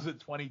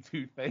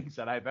 2022 things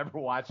that I've ever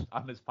watched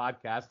on this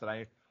podcast. And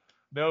I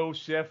know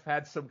Schiff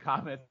had some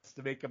comments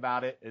to make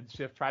about it. And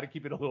Schiff, try to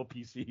keep it a little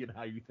PC in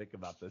how you think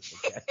about this,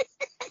 okay?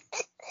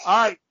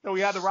 All right, so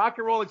we have the Rock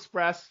and Roll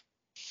Express.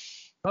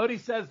 Cody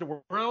says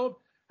the world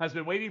has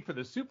been waiting for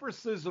the Super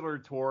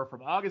Sizzler Tour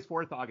from August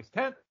 4th to August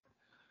 10th.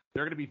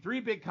 There are going to be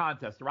 3 big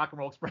contests. The Rock and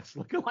Roll Express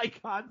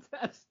lookalike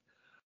contest,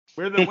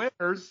 where the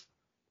winners,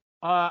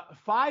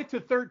 5 to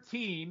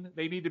 13,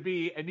 they need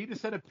to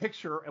send a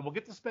picture, and we'll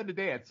get to spend a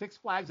day at Six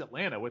Flags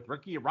Atlanta with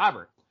Ricky and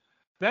Robert.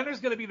 Then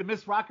there's going to be the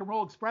Miss Rock and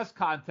Roll Express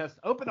contest,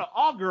 open to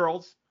all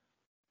girls,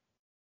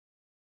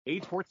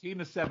 age 14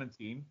 to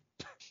 17,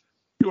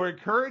 who are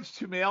encouraged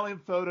to mail in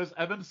photos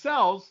of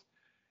themselves.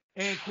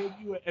 And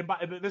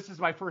this is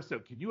my first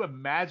note. Can you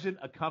imagine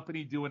a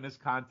company doing this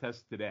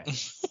contest today?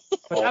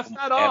 But that's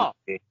not all.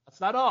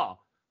 That's not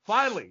all.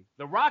 Finally,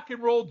 the Rock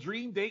and Roll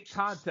Dream Date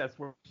Contest,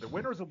 where the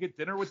winners will get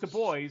dinner with the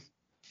boys,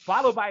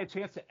 followed by a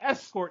chance to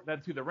escort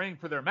them to the ring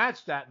for their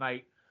match that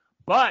night.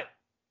 But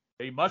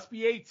they must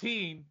be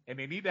 18, and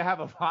they need to have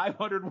a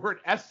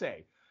 500-word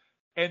essay.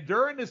 And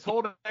during this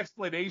whole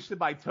explanation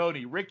by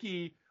Tony,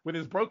 Ricky, with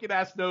his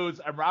broken-ass nose,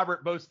 and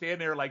Robert both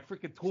stand there like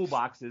freaking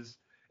toolboxes.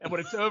 And when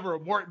it's over,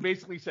 Morton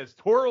basically says,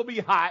 "Tour will be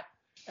hot,"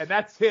 and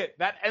that's it.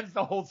 That ends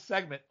the whole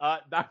segment.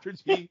 Dr.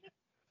 G,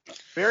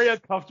 very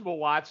uncomfortable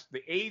watch.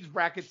 The age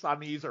brackets on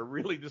these are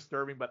really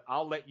disturbing, but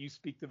I'll let you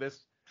speak to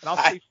this. And I'll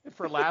save it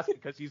for last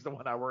because he's the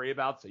one I worry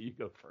about, so you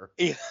go first.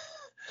 Yeah.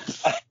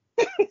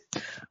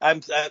 I'm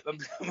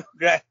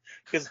glad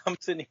because I'm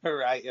sitting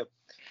here.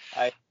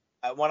 I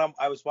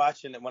was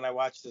watching it when I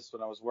watched this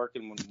when I was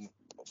working,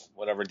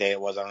 whatever day it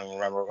was. I don't even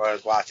remember when I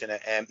was watching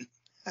it, and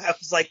I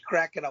was like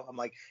cracking up. I'm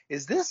like,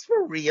 is this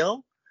for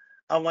real?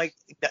 I'm like,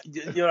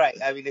 you're right.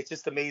 I mean, it's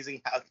just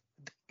amazing how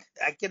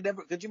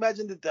could you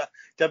imagine the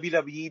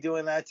WWE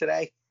doing that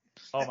today?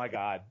 Oh my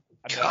God.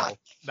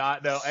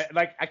 No.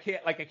 I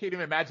can't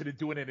even imagine it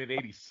doing it in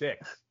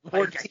 86.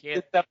 Like, I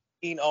can't.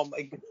 17, oh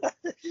my God.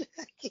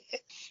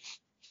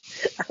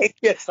 I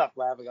can't stop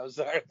laughing. I'm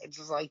sorry. It's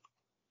just like,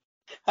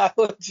 how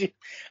would you?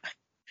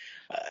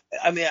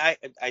 I mean,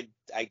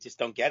 I just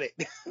don't get it.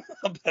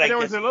 But there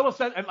was a little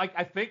sense, and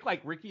I think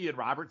Ricky and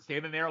Robert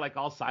standing there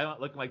all silent,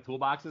 looking like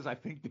toolboxes. I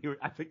think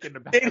in the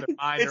back of their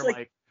mind they're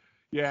like,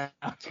 yeah,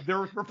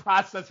 they're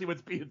processing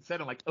what's being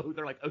said. And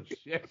they're like, oh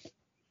shit.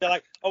 They're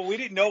like, oh, we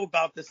didn't know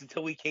about this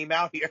until we came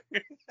out here.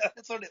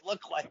 That's what it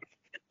looked like.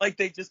 like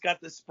they just got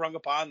this sprung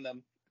upon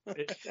them.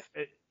 It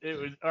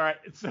was all right.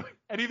 So,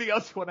 anything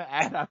else you want to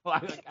add?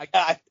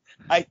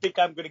 I think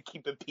I'm going to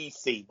keep it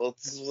PC. We'll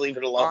just leave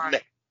it alone. All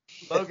right.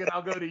 Logan,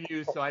 I'll go to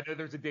you. So I know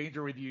there's a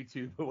danger with you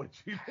too. But what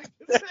you think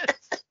of this?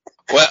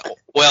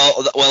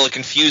 Well, a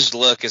confused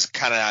look is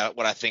kind of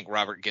what I think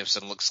Robert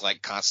Gibson looks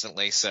like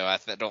constantly. So I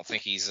don't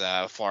think he's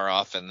far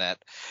off in that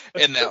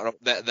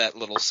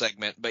little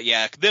segment. But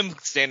yeah, them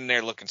standing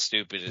there looking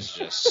stupid is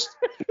just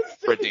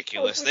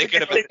ridiculous. They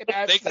could have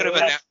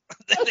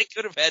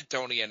had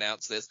Tony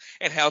announce this,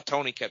 and how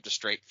Tony kept a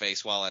straight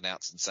face while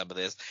announcing some of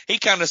this. He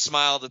kind of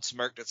smiled and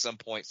smirked at some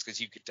points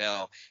because you could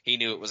tell he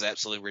knew it was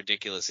absolutely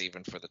ridiculous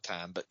even for the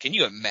time. But can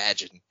you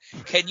imagine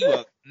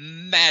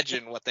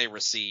what they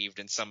received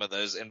in some of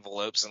those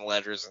envelopes and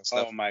letters and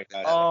stuff? Oh my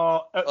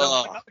God.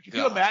 Can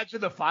you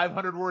imagine the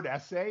 500-word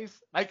essays?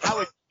 Like I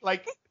would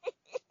like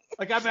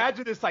I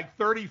imagine this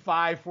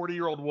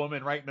 40-year-old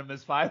woman writing them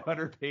this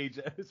 500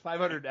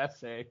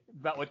 essay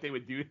about what they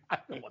would do. I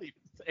don't know what to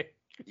even say.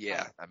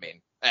 Yeah, I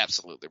mean,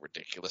 absolutely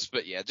ridiculous.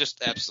 But yeah,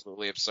 just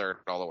absolutely absurd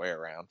all the way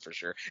around for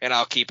sure. And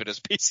I'll keep it as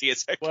PC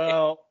as I can.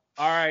 Well,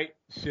 all right,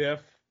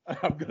 Schiff.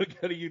 I'm going to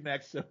go to you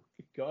next, so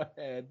go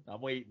ahead.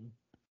 I'm waiting.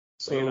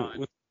 So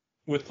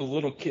with the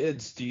little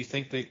kids, do you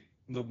think the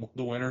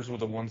winners were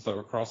the ones that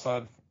were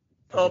cross-eyed?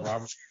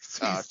 Oh,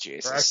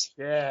 Jesus.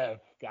 Yeah,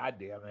 God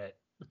damn it.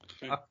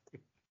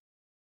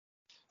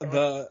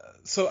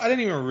 So I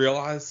didn't even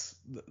realize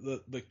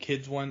the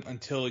kids one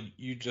until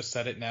you just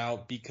said it now,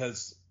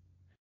 because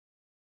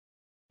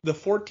the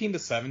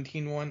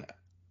 14-17 one,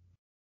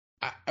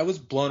 I was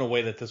blown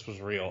away that this was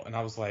real, and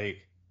I was like,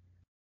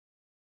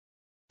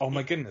 oh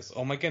my goodness.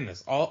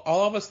 All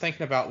I was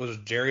thinking about was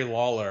Jerry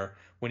Lawler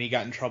when he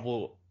got in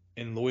trouble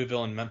in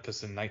Louisville and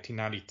Memphis in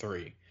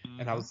 1993,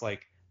 and I was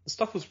like, this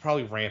stuff was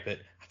probably rampant.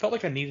 I felt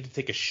like I needed to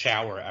take a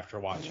shower after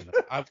watching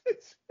it.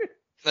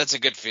 That's a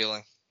good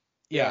feeling.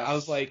 Yeah, I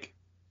was like,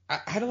 I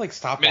had to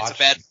stop watching. It's a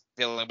bad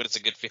feeling, but it's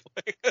a good feeling.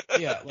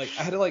 Yeah,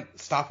 I had to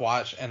stop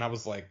watch, and I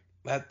was like,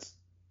 that's.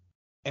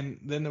 And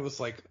then it was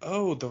like,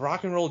 oh, the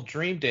Rock and Roll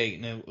Dream Date,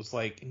 and it was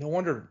like, no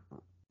wonder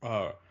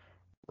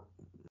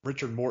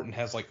Richard Morton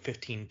has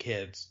 15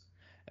 kids.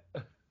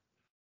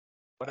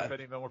 What if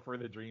any of them were for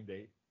the Dream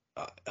Date?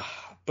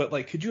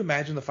 But could you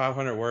imagine the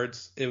 500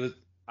 words? It was.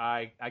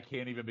 I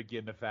can't even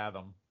begin to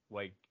fathom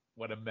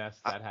what a mess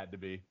that had to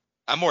be.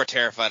 I'm more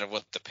terrified of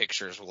what the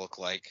pictures will look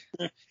like.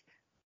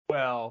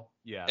 Well,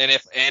 yeah.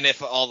 And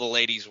if all the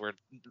ladies were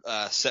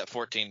set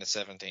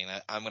 14-17,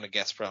 I'm gonna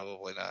guess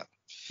probably not.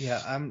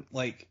 Yeah, I'm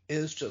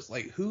it's just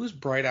whose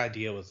bright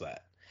idea was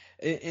that?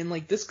 And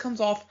this comes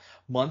off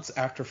months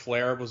after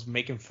Flair was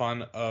making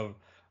fun of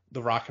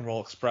the Rock and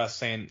Roll Express,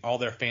 saying all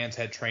their fans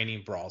had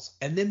training bras,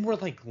 and then we're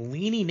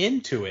leaning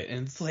into it,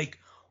 and it's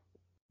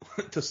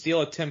to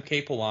steal a Tim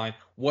Capel line,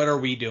 what are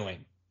we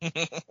doing?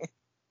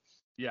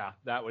 Yeah,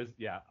 that was,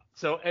 yeah.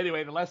 So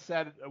anyway, the less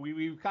said,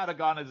 we've kind of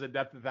gone as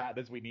in-depth of that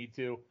as we need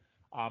to.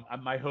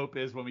 My hope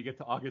is when we get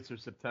to August or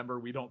September,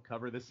 we don't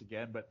cover this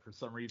again, but for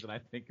some reason I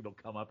think it'll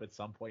come up at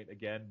some point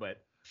again.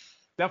 But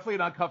definitely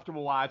an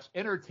uncomfortable watch,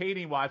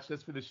 entertaining watch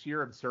just for the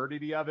sheer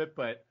absurdity of it,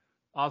 but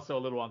also a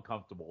little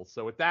uncomfortable.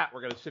 So with that,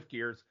 we're going to shift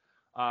gears.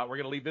 We're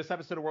going to leave this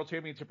episode of World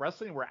Championship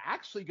Wrestling. We're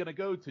actually going to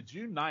go to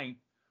June 9th,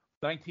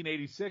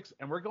 1986,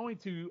 and we're going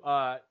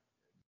to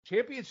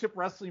Championship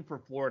Wrestling for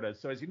Florida.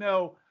 So as you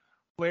know,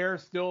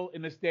 Flair's still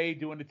in this day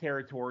doing the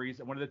territories,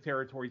 and one of the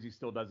territories he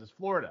still does is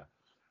Florida.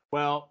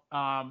 Well,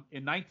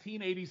 in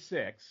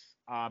 1986,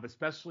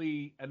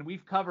 especially, and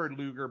we've covered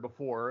Luger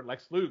before.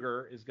 Lex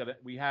Luger is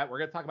we're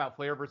gonna talk about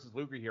Flair versus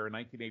Luger here in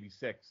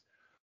 1986,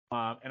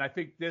 and I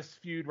think this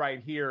feud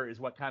right here is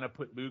what kind of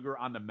put Luger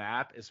on the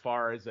map as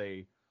far as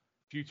a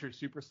future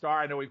superstar.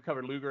 I know we've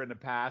covered Luger in the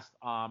past.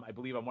 I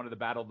believe on one of the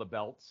Battle of the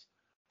Belts,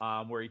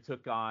 where he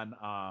took on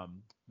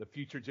the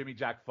future Jimmy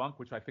Jack Funk,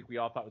 which I think we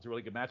all thought was a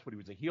really good match, but he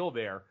was a heel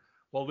there.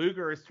 Well,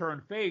 Luger has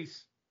turned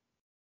face,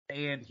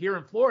 and here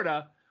in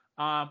Florida,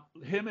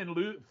 him and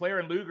Flair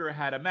and Luger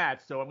had a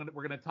match. So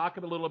we're gonna talk a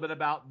little bit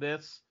about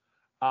this,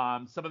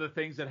 some of the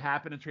things that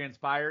happened and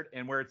transpired,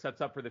 and where it sets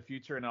up for the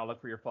future, and I'll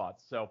look for your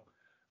thoughts. So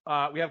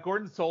we have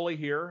Gordon Solie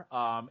here,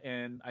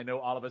 and I know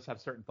all of us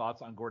have certain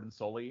thoughts on Gordon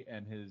Solie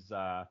and his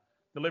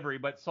delivery,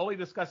 but Solie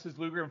discusses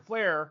Luger and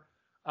Flair.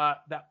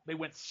 That they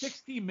went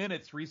 60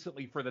 minutes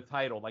recently for the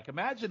title.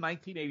 Imagine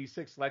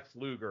 1986 Lex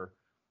Luger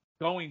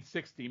going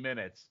 60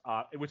 minutes,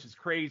 which is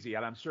crazy.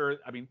 And I'm sure,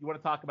 you want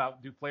to talk about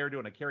Flair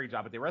doing a carry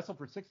job, but they wrestled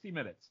for 60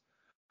 minutes.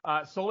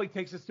 Solie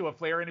takes us to a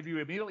Flair interview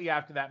immediately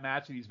after that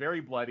match, and he's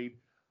very bloodied.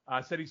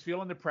 Said he's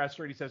feeling the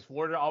pressure, and he says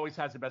Florida always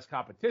has the best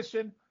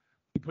competition.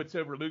 He puts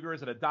over Luger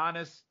as an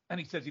Adonis, and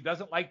he says he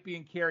doesn't like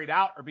being carried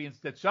out or being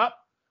stitched up,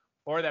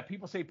 or that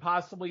people say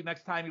possibly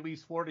next time he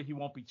leaves Florida, he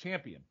won't be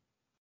champion.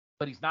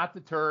 But he's not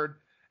deterred,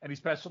 and he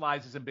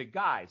specializes in big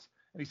guys.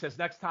 And he says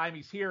next time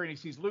he's here and he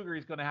sees Luger,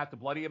 he's going to have to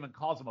bloody him, and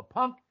calls him a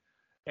punk.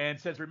 And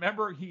says,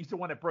 remember, he's the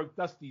one that broke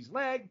Dusty's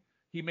leg.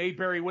 He made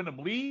Barry Windham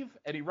leave,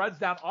 and he runs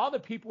down all the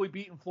people he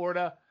beat in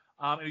Florida,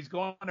 and he's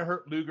going to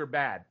hurt Luger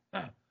bad.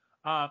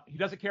 He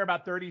doesn't care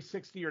about 30,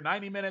 60, or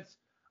 90 minutes.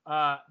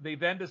 They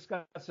then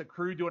discuss a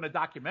crew doing a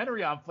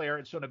documentary on Flair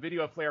and showing a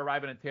video of Flair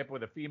arriving in Tampa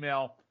with a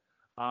female.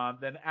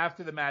 Then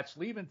after the match,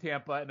 leaving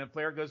Tampa, and then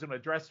Flair goes into a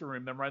dressing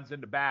room, then runs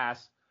into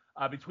Bass.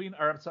 Runs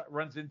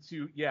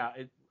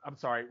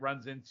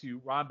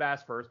into Ron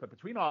Bass first. But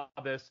between all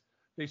this,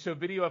 they show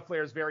video of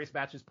Flair's various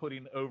matches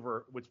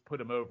which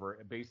put him over,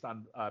 based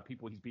on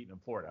people he's beaten in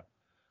Florida.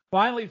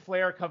 Finally,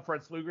 Flair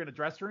confronts Luger in a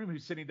dressing room,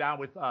 who's sitting down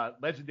with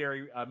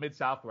legendary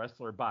Mid-South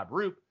wrestler Bob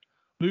Roop.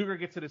 Luger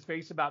gets in his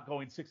face about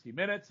going 60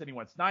 minutes, and he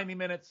wants 90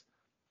 minutes.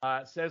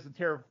 Says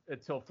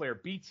until Flair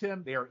beats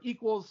him, they are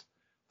equals.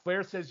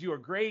 Flair says, "You are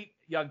great,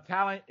 young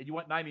talent, and you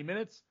want 90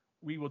 minutes.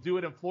 We will do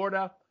it in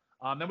Florida."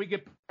 Then we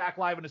get back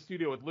live in the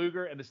studio with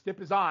Luger, and the stip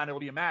is on. It will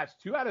be a match,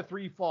 2 out of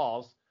 3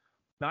 falls,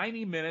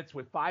 90 minutes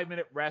with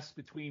 5-minute rests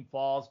between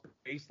falls,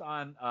 based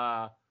on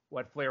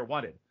what Flair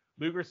wanted.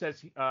 Luger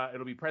says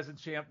it'll be present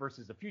champ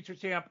versus the future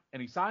champ,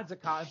 and he signs a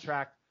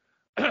contract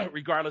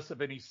regardless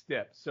of any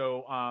stip.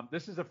 So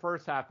this is the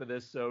first half of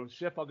this. So,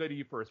 Schiff, I'll go to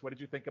you first. What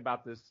did you think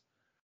about this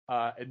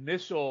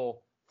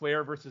initial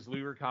Flair versus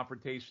Luger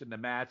confrontation, the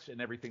match, and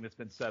everything that's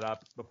been set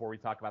up before we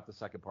talk about the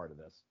second part of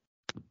this?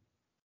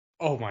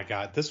 Oh my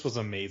God, this was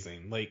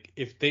amazing. Like,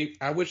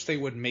 I wish they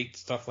would make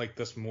stuff like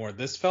this more.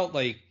 This felt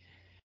like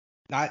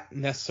not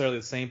necessarily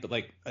the same, but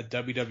like a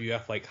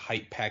WWF like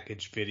hype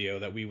package video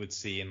that we would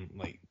see in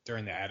like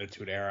during the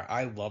Attitude Era.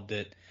 I loved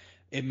it.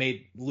 It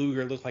made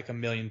Luger look like $1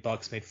 million,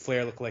 made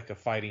Flair look like a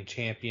fighting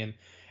champion.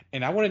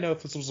 And I want to know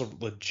if this was a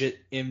legit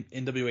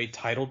NWA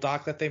title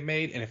doc that they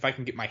made, and if I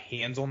can get my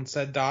hands on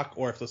said doc,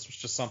 or if this was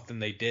just something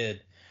they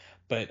did.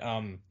 But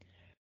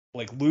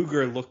like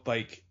Luger looked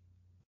like,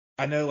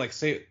 I know, like,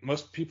 say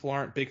most people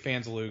aren't big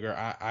fans of Luger.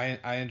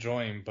 I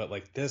enjoy him, but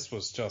like this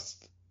was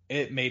just,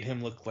 it made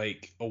him look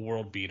like a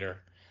world beater.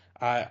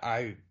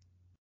 I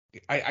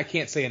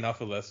can't say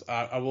enough of this.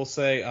 I will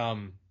say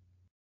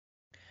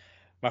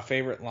my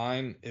favorite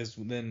line is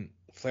when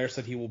Flair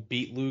said he will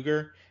beat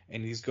Luger,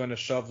 and he's going to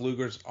shove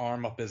Luger's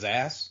arm up his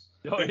ass.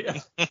 Oh yeah,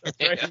 that's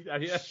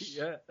right.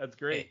 Yeah, that's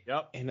great.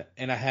 Yep.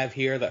 And I have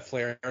here that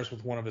Flair is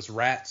with one of his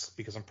rats,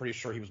 because I'm pretty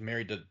sure he was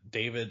married to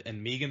David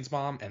and Megan's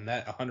mom, and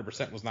that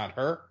 100% was not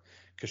her,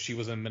 because she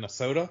was in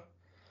Minnesota.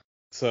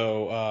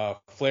 So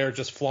Flair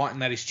just flaunting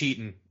that he's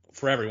cheating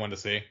for everyone to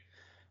see.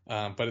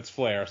 But it's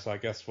Flair, so I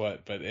guess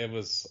what? But it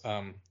was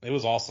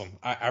awesome.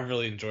 I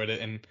really enjoyed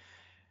it, and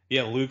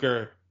yeah,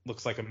 Luger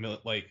looks like a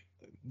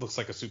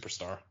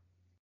superstar.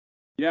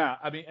 Yeah,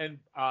 I mean, and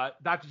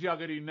Dr. G, I'll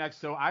go to you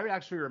next. So I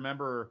actually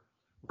remember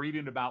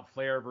reading about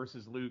Flair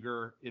versus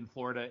Luger in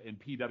Florida in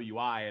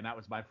PWI, and that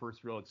was my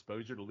first real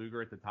exposure to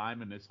Luger at the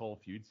time and this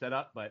whole feud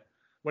setup. But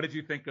what did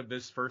you think of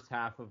this first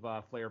half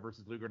of Flair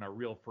versus Luger, and a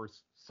real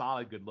first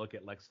solid good look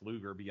at Lex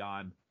Luger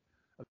beyond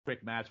a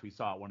quick match we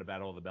saw at one of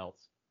Battle of the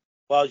Belts?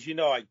 Well, as you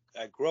know, I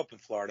grew up in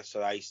Florida,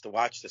 so I used to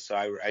watch this, so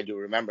I do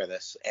remember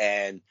this.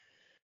 And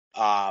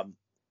I'm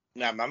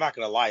not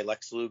going to lie,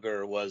 Lex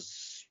Luger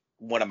was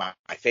one of my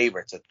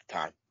favorites at the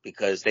time,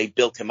 because they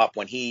built him up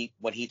when he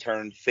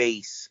turned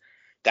face.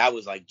 That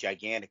was like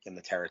gigantic in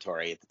the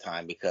territory at the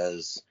time,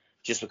 because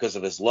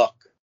of his look.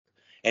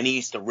 And he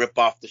used to rip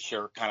off the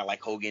shirt, kind of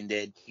like Hogan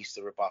did. He used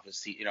to rip off his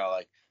seat,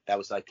 like that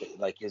was like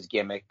his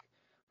gimmick.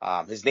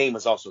 His name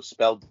was also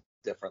spelled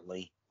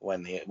differently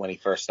when he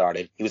first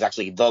started. He was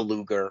actually the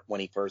Luger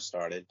when he first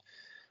started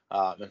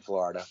in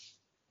Florida,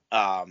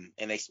 and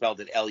they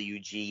spelled it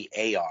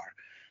Lugar.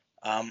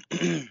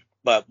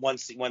 But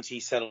once he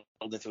settled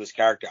into his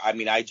character, I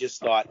mean, I just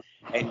thought,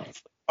 and he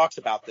talks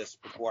about this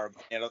before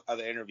in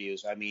other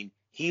interviews. I mean,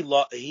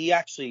 he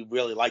actually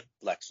really liked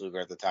Lex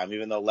Luger at the time,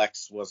 even though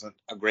Lex wasn't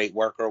a great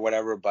worker or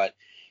whatever. But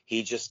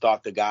he just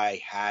thought the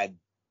guy had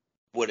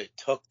what it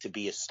took to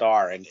be a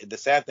star. And the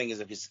sad thing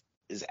is, if his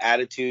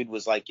attitude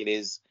was like it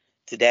is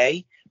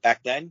today,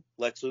 back then,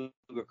 Lex Luger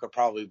could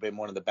probably have been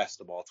one of the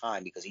best of all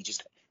time, because he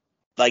just,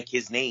 like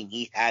his name,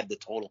 he had the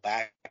total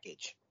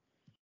package.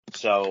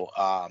 So,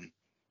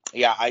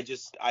 yeah, I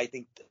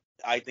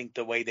think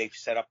the way they've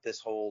set up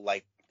this whole,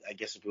 like, I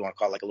guess if you want to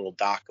call it like a little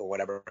doc or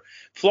whatever,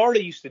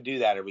 Florida used to do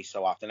that every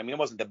so often. I mean, it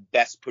wasn't the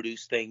best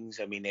produced things.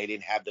 I mean, they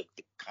didn't have the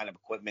kind of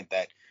equipment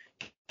that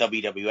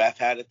WWF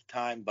had at the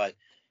time, but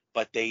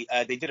they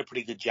did a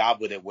pretty good job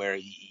with it, where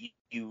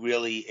you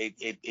really,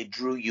 it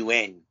drew you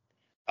in.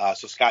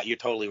 So Scott, you're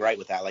totally right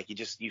with that. Like,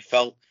 you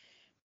felt,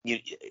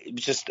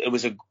 it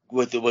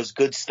was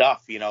good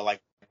stuff,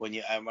 like when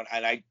you, and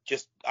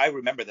I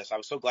remember this. I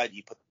was so glad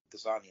you put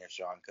this on here,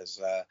 Sean,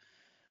 because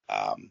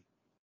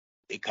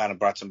it kind of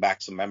brought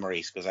back some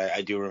memories, because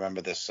I do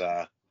remember this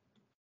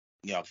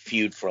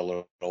feud for a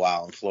little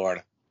while in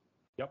Florida.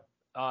 Yep.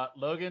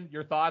 Logan,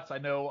 your thoughts? I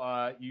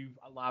know you've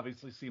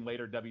obviously seen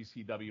later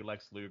WCW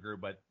Lex Luger,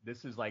 but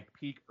this is like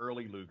peak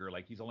early Luger.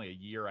 Like, he's only a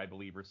year, I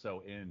believe, or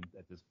so in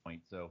at this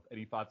point. So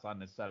any thoughts on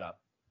this setup?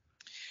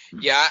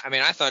 Yeah, I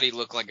mean, I thought he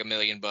looked like $1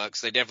 million.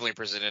 They definitely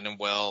presented him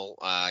well,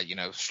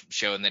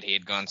 showing that he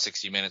had gone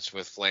 60 minutes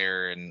with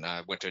Flair and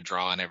went to a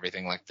draw and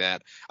everything like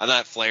that. I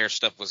thought Flair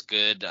stuff was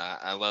good.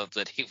 I loved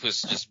that he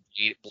was just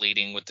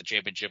bleeding with the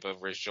championship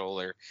over his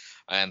shoulder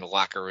in the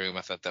locker room.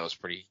 I thought that was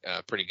pretty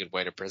good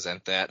way to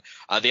present that.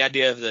 The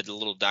idea of the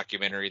little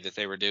documentary that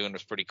they were doing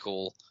was pretty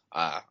cool.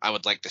 I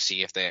would like to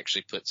see if they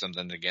actually put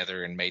something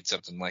together and made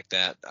something like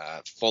that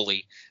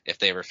fully, if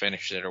they ever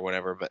finished it or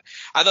whatever. But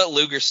I thought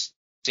Luger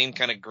seemed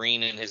kind of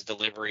green in his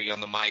delivery on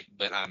the mic,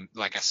 but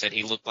like I said,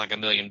 he looked like $1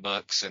 million,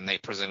 and they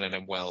presented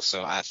him well.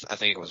 So I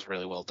think it was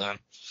really well done.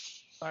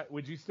 All right,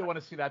 would you still want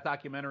to see that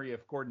documentary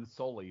if Gordon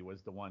Soley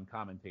was the one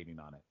commentating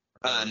on it?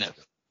 No.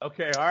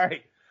 Okay, all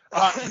right.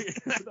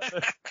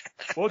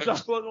 We'll jump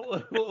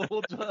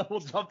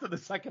to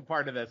the second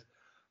part of this.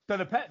 So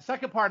the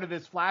second part of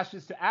this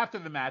flashes to after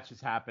the match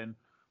has happened.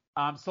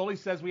 Soley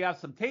says we have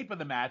some tape of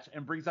the match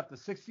and brings up the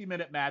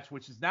 60-minute match,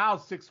 which is now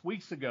 6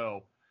 weeks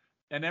ago,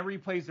 and then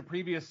replays the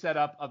previous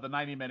setup of the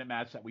 90-minute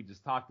match that we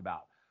just talked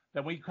about.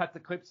 Then we cut the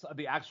clips of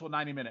the actual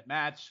 90-minute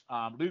match.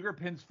 Luger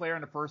pins Flair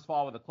in the first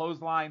fall with a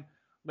clothesline.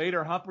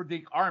 Later,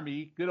 Humperdinck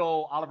Army, good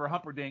old Oliver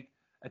Humperdinck,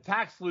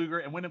 attacks Luger,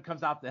 and Wyndham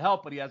comes out to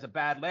help, but he has a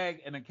bad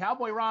leg, and then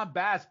Cowboy Ron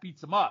Bass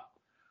beats him up.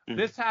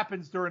 This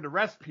happens during the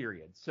rest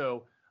period.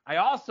 So I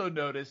also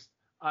noticed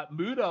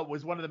Muta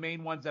was one of the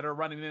main ones that are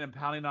running in and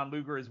pounding on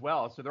Luger as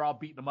well. So they're all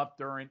beating him up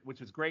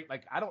which is great.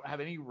 Like, I don't have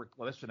any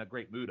recollection of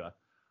great Muta.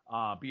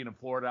 Being in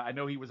Florida. I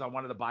know he was on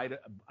one of the I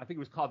think it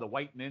was called the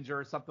White Ninja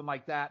or something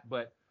like that.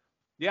 But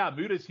yeah,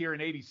 Muta's here in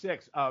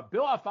 '86.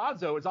 Bill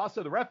Alfonso is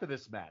also the ref of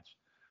this match.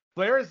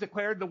 Flair is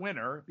declared the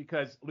winner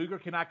because Luger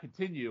cannot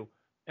continue.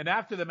 And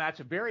after the match,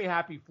 a very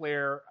happy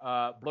Flair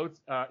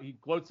he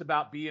gloats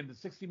about being the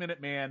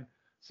 60-minute man,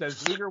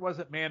 says Luger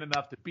wasn't man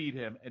enough to beat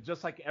him. And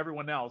just like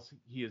everyone else,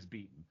 he is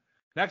beaten.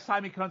 Next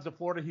time he comes to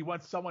Florida, he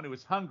wants someone who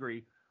is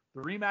hungry.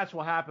 The rematch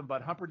will happen,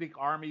 but Humperdinck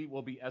Army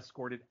will be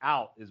escorted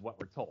out, is what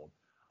we're told.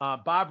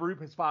 Bob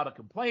Roop has filed a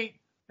complaint,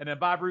 and then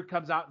Bob Roop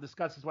comes out and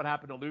discusses what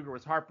happened to Luger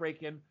was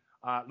heartbreaking.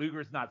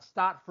 Luger's not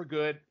stopped for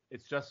good.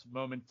 It's just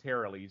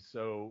momentarily.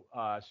 So,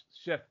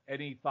 Schiff,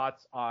 any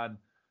thoughts on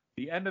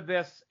the end of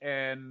this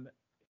and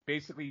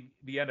basically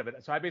the end of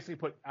it? So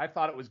I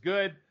thought it was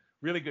good,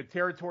 really good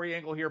territory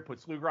angle here,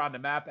 puts Luger on the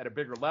map at a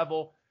bigger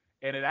level.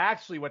 And it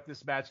actually, what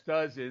this match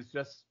does is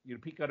just,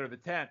 peek under the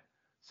tent,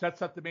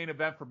 sets up the main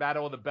event for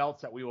Battle of the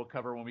Belts that we will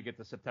cover when we get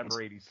to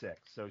September '86.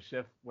 So,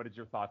 Schiff, what is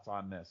your thoughts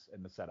on this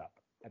and the setup?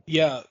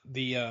 Yeah,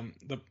 the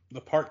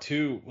part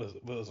two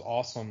was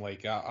awesome.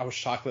 Like, I was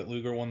shocked that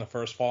Luger won the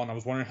first fall, and I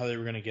was wondering how they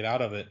were going to get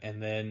out of it. And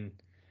then,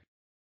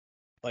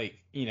 like,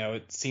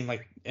 it seemed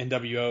like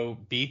NWO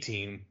B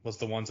team was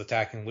the ones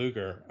attacking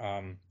Luger.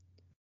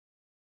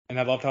 And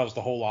I loved how it was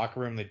the whole locker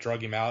room. They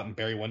drug him out, and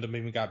Barry Windham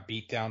even got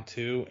beat down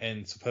too.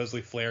 And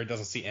supposedly Flair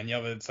doesn't see any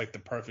of it. It's like the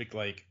perfect,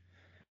 like.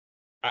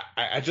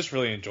 I just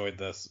really enjoyed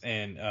this,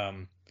 and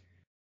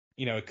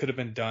it could have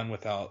been done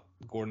without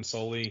Gordon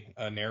Soley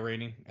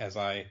narrating. As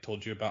I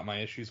told you about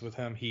my issues with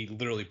him, he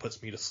literally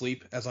puts me to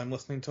sleep as I'm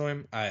listening to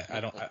him.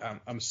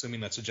 I'm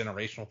assuming that's a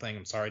generational thing.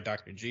 I'm sorry,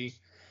 Dr. G,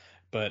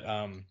 but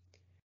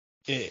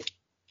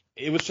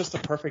it was just a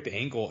perfect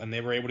angle, and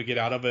they were able to get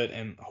out of it,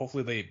 and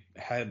hopefully they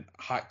had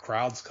hot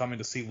crowds coming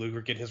to see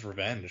Luger get his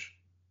revenge.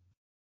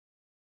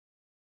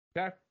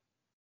 Okay,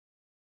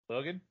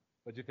 Logan,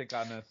 what'd you think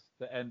on this?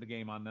 The end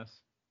game on this?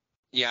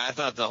 Yeah, I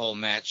thought the whole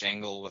match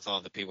angle with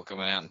all the people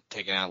coming out and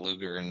taking out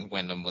Luger and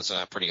Wyndham was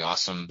pretty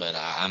awesome, but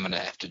I'm going to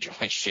have to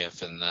join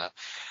Schiff and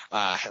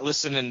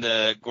listening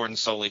to Gordon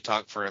Soley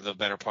talk for the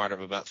better part of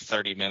about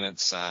 30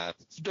 minutes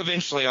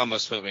eventually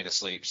almost put me to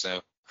sleep.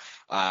 So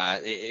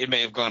it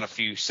may have gone a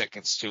few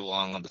seconds too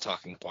long on the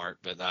talking part,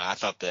 but I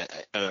thought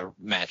the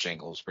match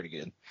angle was pretty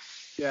good.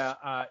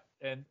 Yeah,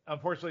 and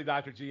unfortunately,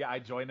 Dr. G, I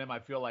joined him. I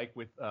feel like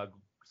with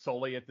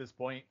Soley at this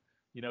point,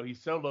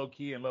 he's so low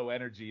key and low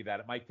energy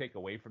that it might take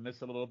away from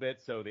this a little bit.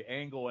 So the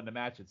angle and the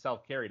match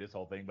itself carried this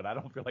whole thing, but I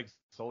don't feel like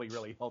Soley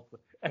really helped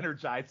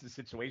energize the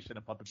situation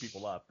and pumping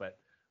people up. But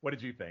what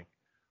did you think?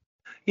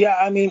 Yeah,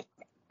 I mean,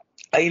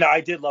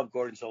 I did love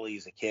Gordon Soley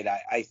as a kid.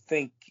 I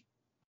think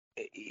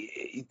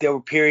there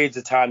were periods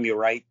of time, you're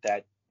right,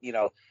 that,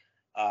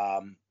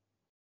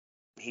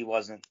 he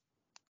wasn't.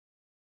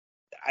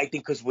 I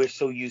think because we're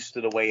so used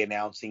to the way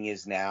announcing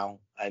is now.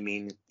 I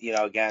mean,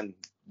 again,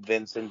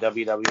 Vince and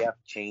WWF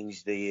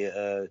changed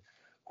the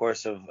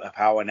course of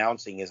how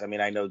announcing is. I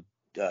mean, I know,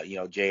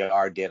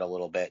 JR did a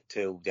little bit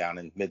too down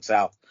in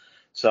Mid-South.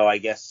 So I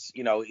guess,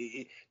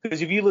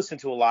 because if you listen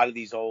to a lot of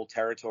these old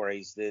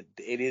territories, that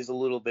it is a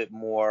little bit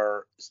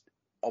more,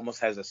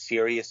 almost has a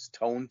serious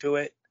tone to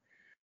it.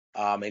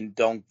 And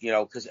don't,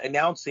 because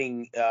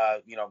announcing,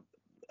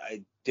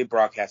 I did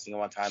broadcasting at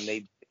one time.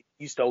 They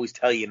used to always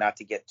tell you not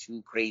to get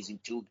too crazy,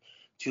 too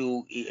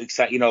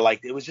excited,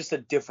 like it was just a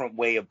different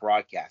way of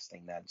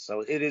broadcasting then.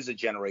 So it is a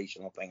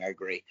generational thing. I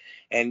agree.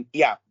 And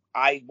yeah,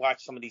 I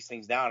watch some of these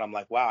things now and I'm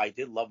like, wow, I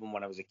did love them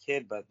when I was a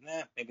kid, but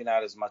maybe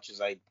not as much as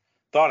I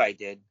thought I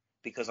did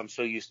because I'm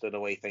so used to the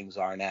way things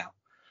are now.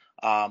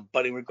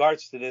 But in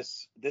regards to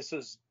this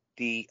is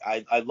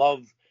I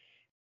love.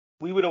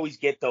 We would always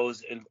get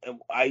those, and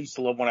I used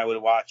to love when I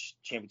would watch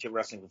Championship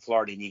Wrestling from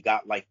Florida, and you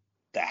got like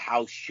the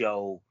house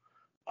show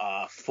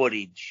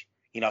footage.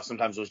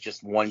 Sometimes it was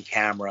just one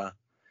camera,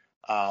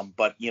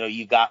 but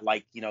you got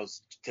like to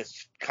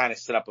kind of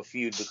set up a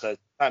feud, because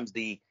sometimes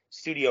the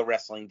studio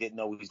wrestling didn't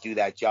always do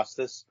that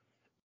justice.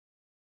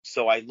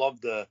 So I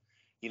love the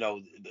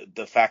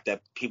fact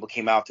that people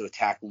came out to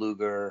attack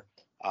Luger,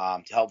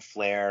 to help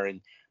Flair,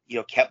 and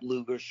kept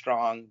Luger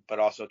strong, but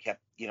also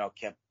kept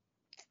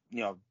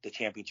the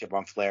championship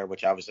on Flair,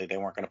 which obviously they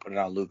weren't going to put it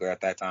on Luger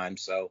at that time.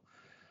 So,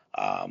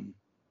 I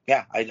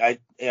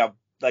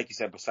like you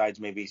said, besides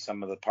maybe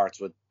some of the parts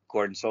with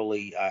Gordon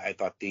Soley, I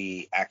thought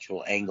the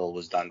actual angle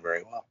was done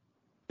very well.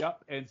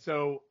 Yep. And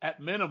so at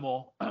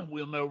minimal,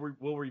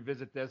 we'll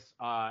revisit this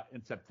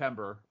in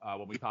September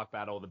when we talk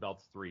Battle of the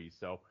Belts 3.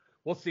 So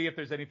we'll see if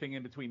there's anything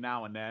in between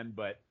now and then,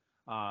 but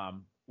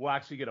we'll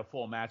actually get a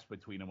full match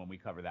between them when we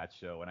cover that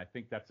show. And I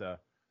think that's a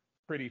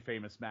pretty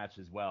famous match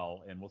as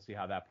well, and we'll see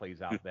how that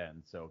plays out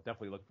then. So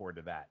definitely look forward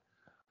to that.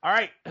 All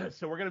right,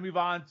 so we're going to move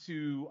on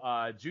to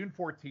June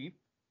 14th,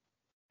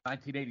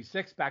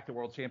 1986, back to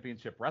World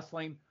Championship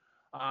Wrestling.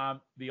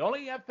 The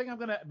only thing I'm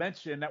going to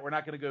mention that we're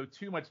not going to go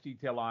too much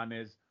detail on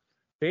is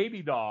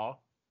Baby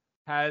Doll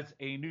has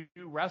a new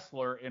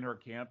wrestler in her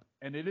camp,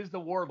 and it is the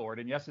Warlord.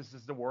 And yes, this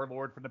is the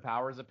Warlord from the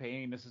Powers of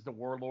Pain. This is the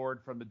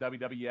Warlord from the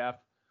WWF.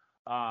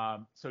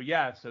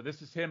 So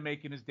this is him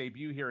making his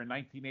debut here in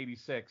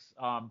 1986.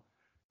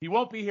 He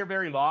won't be here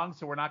very long,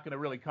 so we're not going to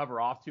really cover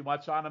off too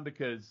much on him,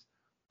 because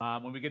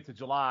when we get to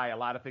July, a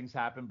lot of things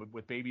happen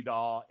with Baby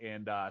Doll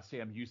and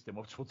Sam Houston,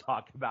 which we'll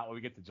talk about when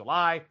we get to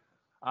July.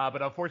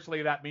 But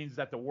unfortunately, that means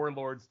that the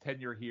Warlord's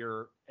tenure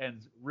here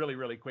ends really,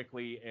 really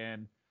quickly,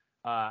 and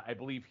I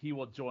believe he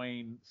will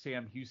join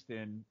Sam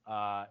Houston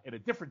in a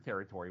different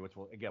territory, which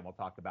we'll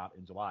talk about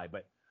in July.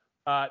 But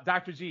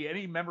Dr. G,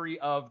 any memory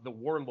of the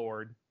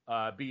Warlord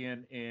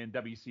being in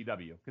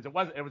WCW? Because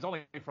it was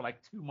only for like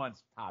 2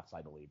 months tops,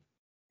 I believe.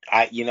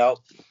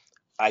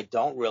 I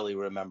don't really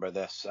remember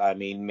this. I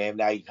mean, maybe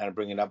now you kind of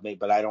bring it up,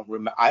 but I don't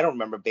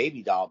remember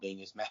Baby Doll being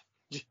his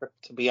manager,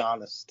 to be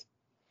honest.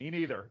 Me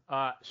neither.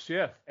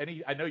 Schiff,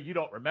 I know you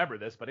don't remember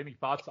this, but any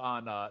thoughts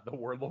on the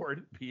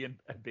Warlord being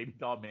Baby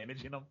Doll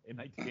managing him in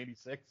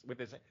 1986 with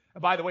his?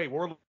 And by the way,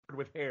 Warlord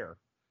with hair.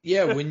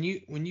 Yeah, when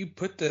you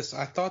put this,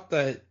 I thought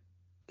that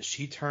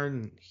she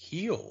turned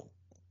heel,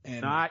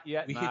 and not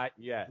yet.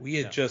 We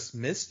had just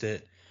missed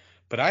it,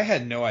 but I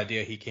had no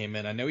idea he came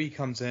in. I know he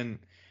comes in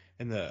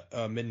the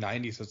mid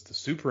 90s as the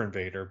Super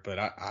Invader, but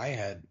I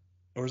had,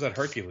 or was that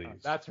Hercules?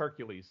 That's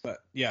Hercules. But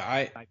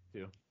yeah,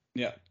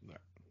 yeah,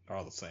 they're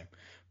all the same.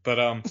 But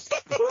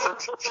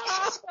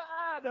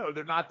no,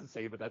 they're not the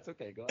same, but that's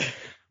okay. Go ahead.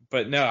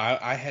 But no,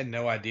 I had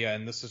no idea,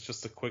 and this is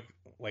just a quick,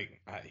 I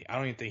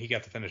don't even think he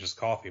got to finish his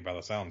coffee by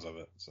the sounds of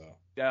it. So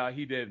yeah,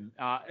 he didn't,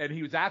 and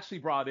he was actually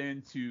brought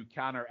in to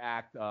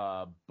counteract Big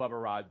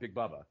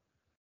Bubba.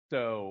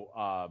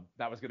 So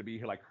that was going to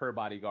be like her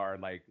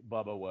bodyguard, like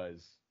Bubba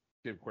was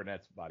Jim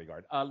Cornette's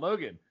bodyguard.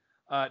 Logan,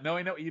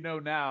 knowing what you know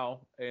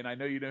now, and I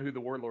know you know who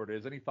the Warlord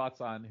is, any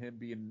thoughts on him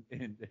being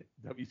in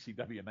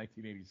WCW in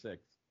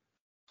 1986?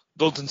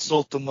 Don't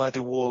insult the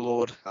mighty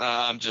Warlord.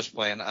 I'm just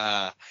playing.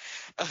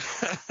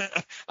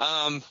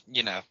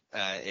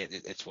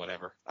 It's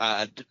whatever.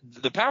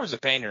 The Powers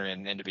of Pain are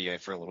in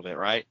NWA for a little bit,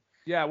 right?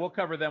 Yeah, we'll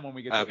cover them when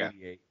we get to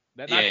 88.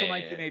 Not till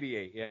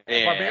 1988.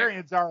 Yeah.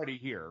 Barbarian's already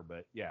here,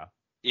 but yeah.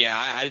 Yeah,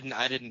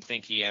 I didn't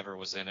think he ever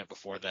was in it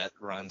before that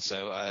run,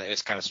 so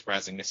it's kind of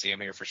surprising to see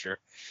him here for sure.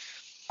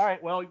 All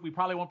right, well, we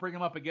probably won't bring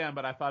him up again,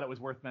 but I thought it was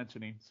worth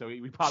mentioning. So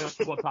we probably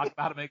won't talk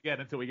about him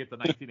again until we get to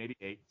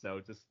 1988.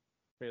 So just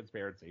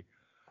transparency.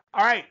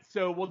 All right,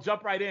 so we'll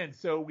jump right in.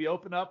 So we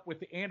open up with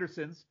the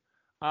Andersons,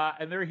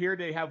 and they're here.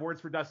 They have words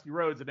for Dusty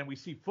Rhodes, and then we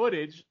see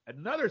footage,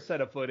 another set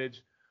of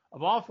footage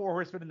of all four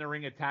horsemen in the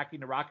ring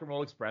attacking the Rock and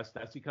Roll Express.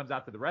 Dusty comes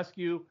out to the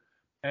rescue.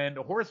 And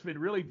the Horsemen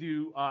really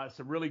do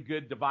some really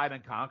good divide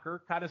and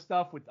conquer kind of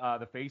stuff with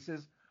the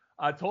faces.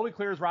 Totally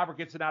clears Robert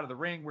gets it out of the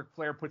ring. Ric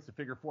Flair puts the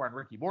figure 4 on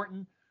Ricky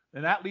Morton.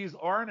 And that leaves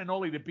Arn and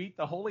Ole to beat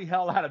the holy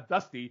hell out of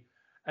Dusty.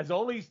 As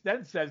Ole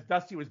then says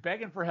Dusty was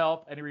begging for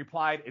help, and he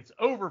replied, "It's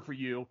over for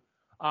you."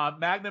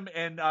 Magnum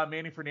and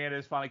Manny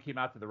Fernandez finally came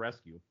out to the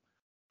rescue.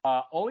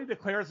 Ole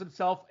declares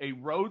himself a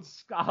Rhodes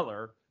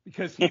Scholar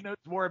because he knows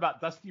more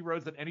about Dusty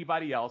Rhodes than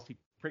anybody else. He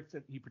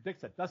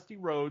predicts that Dusty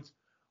Rhodes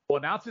will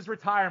announce his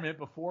retirement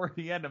before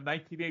the end of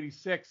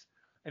 1986,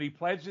 and he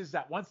pledges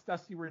that once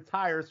Dusty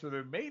retires for the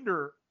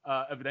remainder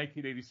of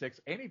 1986,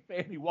 any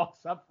fan who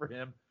walks up for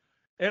him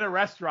in a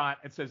restaurant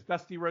and says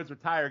Dusty Rhodes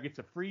retired gets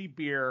a free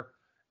beer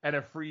and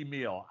a free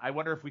meal. I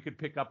wonder if we could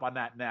pick up on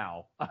that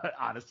now,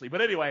 honestly.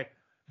 But anyway,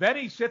 then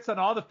he shits on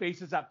all the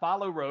faces that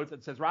follow Rhodes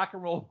and says Rock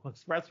and Roll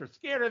Express are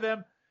scared of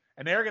them,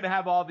 and they're going to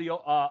have all the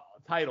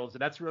titles.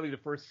 And that's really the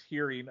first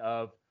hearing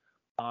of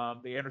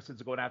the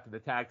Andersons are going after the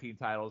tag team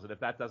titles, and if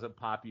that doesn't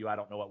pop you, I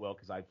don't know what will,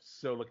 because I'm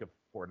so looking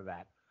forward to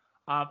that.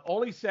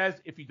 Ole says,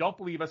 if you don't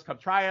believe us, come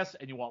try us,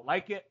 and you won't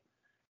like it.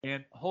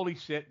 And holy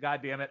shit,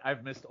 God damn it,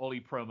 I've missed Ole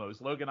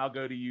promos. Logan, I'll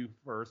go to you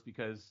first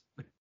because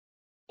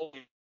Ole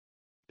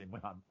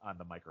went on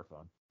the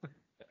microphone.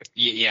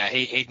 Yeah,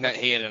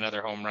 he had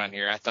another home run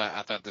here. I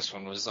thought this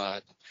one was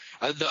the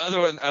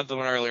other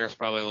one earlier was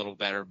probably a little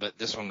better, but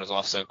this one was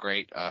also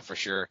great for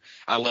sure.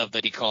 I love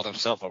that he called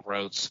himself a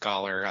Rhodes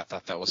Scholar. I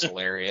thought that was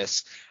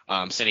hilarious.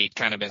 Said he'd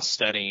kind of been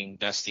studying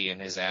Dusty in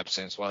his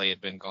absence while he had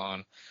been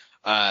gone.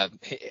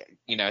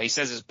 He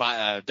says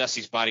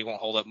Dusty's body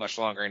won't hold up much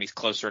longer, and he's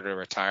closer to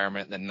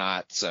retirement than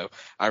not. So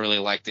I really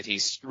like that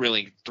he's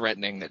really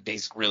threatening that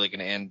he's really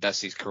going to end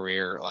Dusty's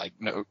career. Like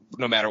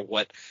no matter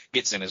what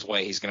gets in his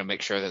way, he's going to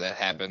make sure that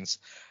happens.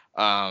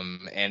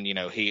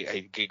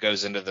 He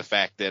goes into the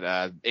fact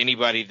that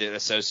anybody that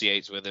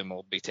associates with him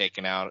will be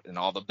taken out, and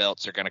all the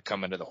belts are going to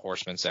come into the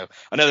Horsemen. So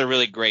another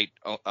really great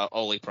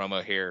Ole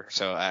promo here.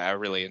 So I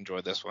really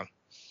enjoyed this one.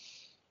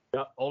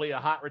 Yeah, Ole, a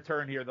hot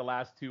return here the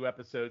last 2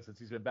 episodes since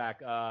he's been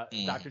back.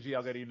 Dr. G,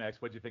 I'll go to you next.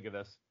 What'd you think of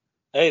this?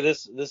 Hey,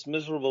 this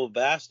miserable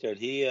bastard.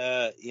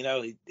 I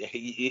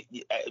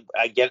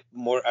get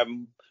more.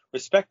 I'm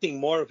respecting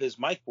more of his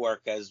mic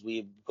work as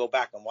we go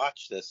back and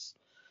watch this,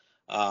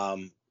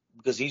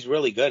 because he's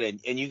really good,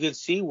 and you can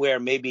see where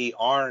maybe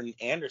Arn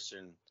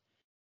Anderson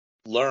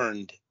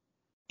learned,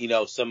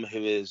 some of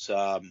his,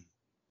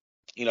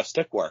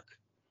 stick work,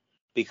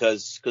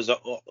 because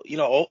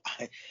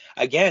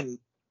again.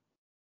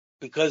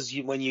 Because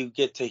when you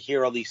get to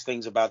hear all these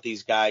things about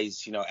these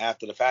guys,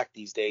 after the fact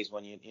these days,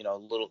 when you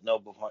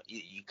before,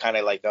 you kind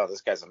of like, oh,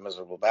 this guy's a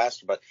miserable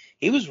bastard. But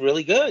he was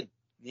really good,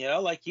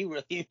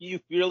 you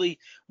really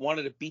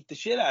wanted to beat the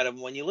shit out of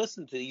him when you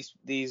listen to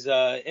these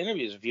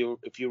interviews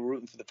if you're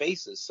rooting for the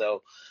faces.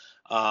 So,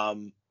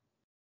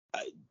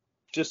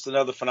 just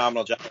another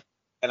phenomenal job.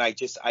 And I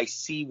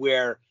see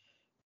where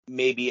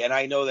maybe, and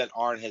I know that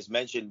Arn has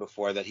mentioned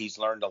before that he's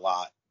learned a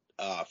lot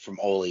from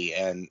Ole,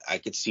 and I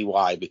could see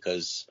why,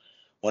 because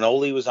when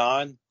Ole was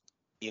on,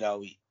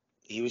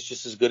 he was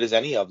just as good as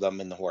any of them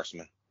in the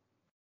Horsemen.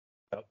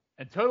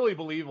 And totally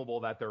believable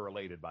that they're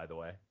related, by the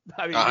way.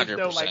 I mean,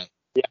 100%.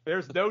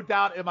 There's no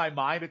doubt in my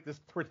mind at this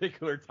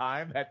particular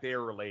time that they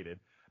are related.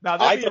 Now,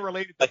 they're being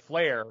related to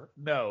Flair,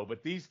 no,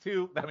 but these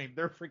two, I mean,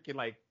 they're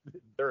freaking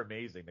they're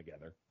amazing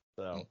together.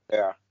 So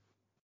yeah.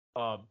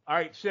 All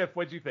right, Schiff,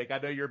 what'd you think? I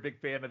know you're a big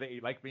fan of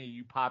like me,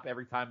 you pop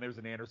every time there's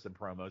an Anderson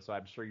promo, so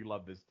I'm sure you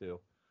love this too.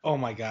 Oh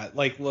my God,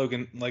 like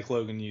Logan,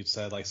 you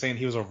said, like saying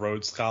he was a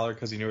Rhodes Scholar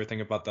because he knew everything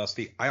about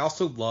Dusty. I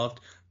also loved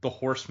the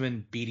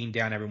Horsemen beating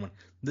down everyone.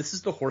 This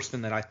is the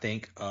Horsemen that I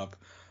think of.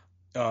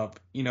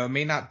 It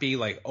may not be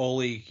like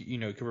Ole,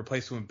 could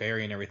replace him with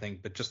Barry and everything,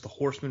 but just the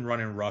Horsemen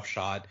running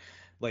roughshod,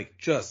 like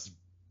just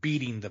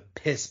beating the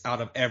piss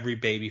out of every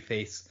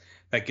babyface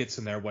that gets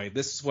in their way.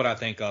 This is what I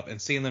think of, and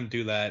seeing them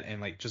do that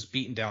and like just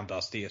beating down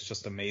Dusty, it's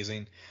just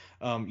amazing.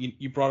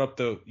 You brought up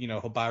the,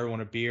 he'll buy everyone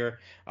a beer.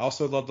 I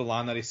also love the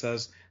line that he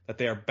says that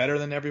they are better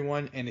than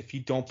everyone, and if you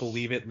don't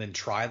believe it, then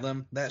try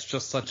them. That's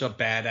just such a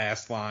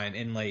badass line,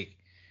 and like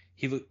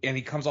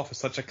he comes off as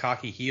such a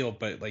cocky heel,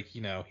 but like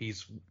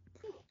he's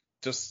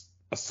just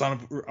a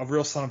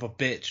real son of a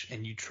bitch,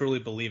 and you truly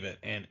believe it,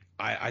 and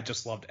I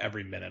just loved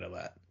every minute of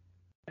that.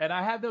 And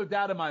I have no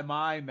doubt in my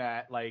mind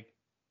that like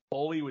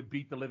Ole would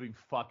beat the living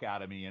fuck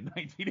out of me in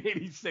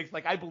 1986.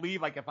 Like I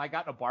believe like if I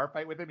got in a bar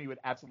fight with him, he would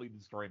absolutely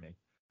destroy me.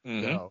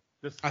 Mm-hmm. So,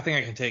 I think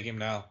I can take him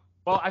now.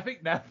 Well, I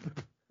think now.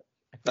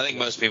 I think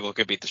most people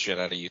could beat the shit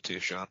out of you too,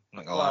 Sean. I'm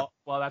not gonna lie.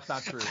 Well, that's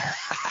not true.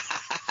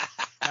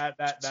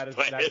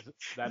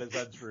 that is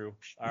untrue.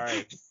 All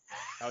right,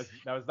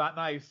 that was not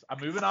nice. I'm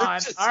moving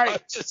on. All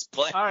right, just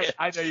play. All right,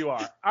 I know you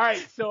are. All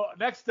right, so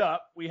next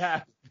up we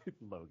have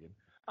Logan.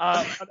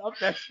 Up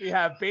next we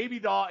have Baby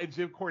Doll and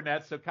Jim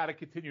Cornette. So kind of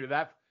continue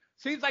that.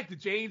 Seems like the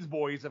Janes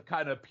boys have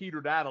kind of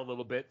petered out a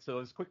little bit. So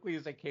as quickly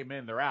as they came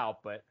in, they're out.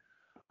 But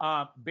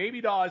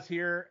Baby Doll is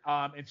here,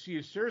 and she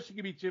is sure she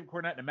can beat Jim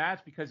Cornette in a match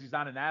because he's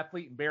not an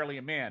athlete and barely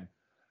a man.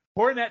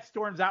 Cornette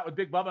storms out with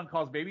Big Bubba and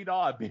calls Baby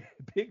Doll a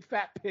big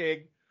fat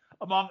pig,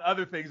 among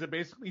other things, and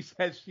basically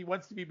says she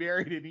wants to be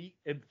married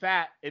and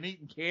fat and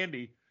eating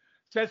candy.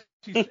 Then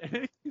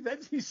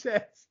she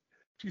says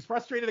she's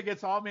frustrated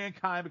against all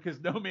mankind because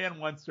no man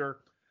wants her.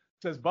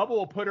 Says Bubba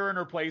will put her in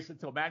her place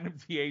until Magnum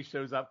TA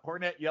shows up.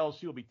 Cornette yells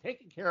she will be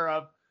taken care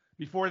of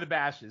before the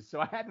bashes. So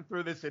I had to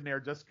throw this in there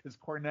just because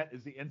Cornette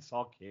is the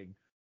insult king.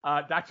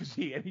 Dr.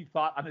 G, any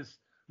thought on this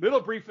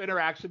little brief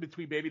interaction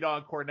between Baby Doll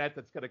and Cornette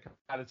that's going to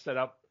kind of set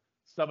up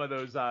some of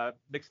those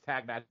mixed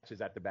tag matches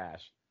at the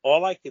bash?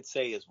 All I could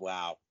say is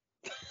wow.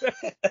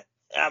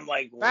 I'm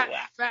like, wow.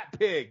 Fat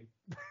pig.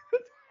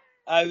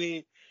 I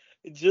mean,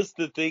 just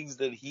the things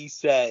that he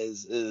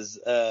says is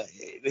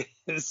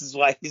this is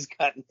why he's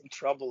gotten in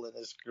trouble in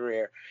his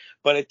career.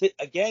 But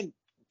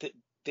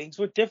things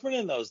were different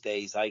in those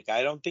days. Like,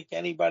 I don't think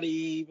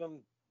anybody even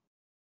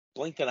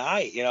blinked an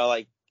eye,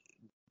 like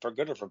for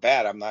good or for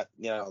bad. I'm not,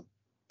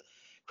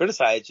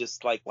 criticized,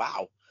 just like,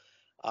 wow.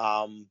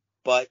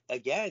 But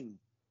again,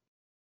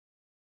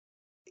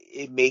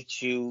 it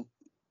makes you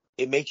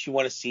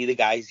want to see the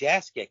guy's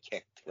ass get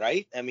kicked,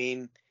 right? I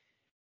mean,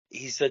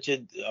 he's such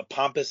a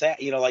pompous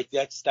ass. Like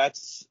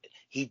that's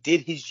he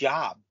did his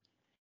job.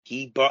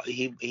 He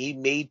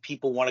made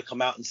people want to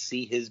come out and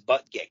see his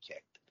butt get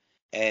kicked,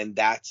 and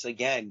that's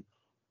again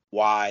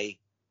why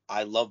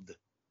I loved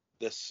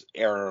this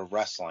era of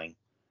wrestling,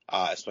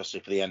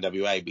 especially for the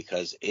NWA,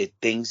 because it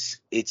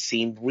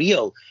seemed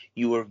real.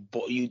 You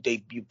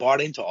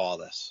bought into all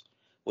this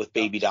with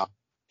Baby Doll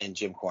and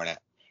Jim Cornette,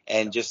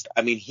 and just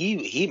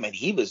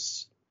he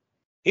was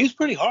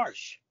pretty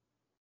harsh.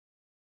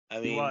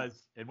 He was,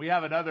 and we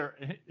have another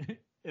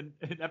in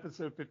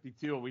episode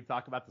 52 when we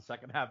talk about the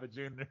second half of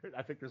June.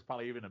 I think there's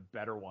probably even a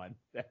better one.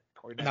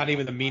 Not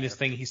even the meanest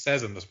thing he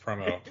says in this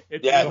promo.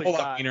 It's a really whole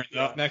lot meaner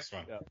than the next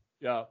one.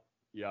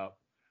 Yeah.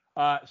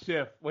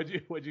 Schiff,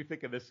 what'd you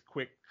think of this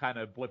quick kind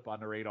of blip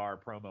on the radar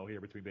promo here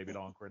between Baby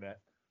Doll and Cornette?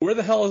 Where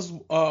the hell is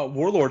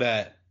Warlord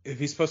at? If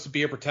he's supposed to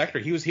be a protector,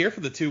 he was here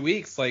for the 2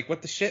 weeks. Like,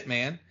 what the shit,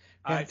 man?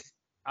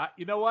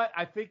 You know what?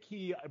 I think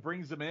he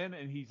brings him in,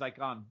 and he's like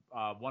on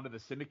one of the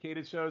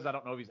syndicated shows. I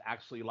don't know if he's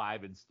actually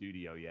live in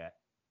studio yet.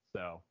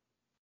 So,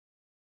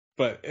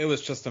 but it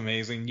was just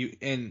amazing.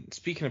 And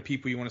speaking of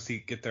people you want to see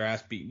get their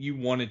ass beat, you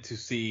wanted to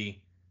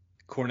see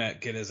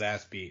Cornette get his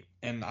ass beat,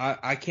 and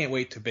I can't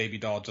wait till Baby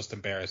Doll just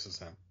embarrasses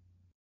him.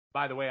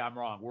 By the way, I'm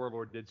wrong.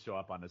 Warlord did show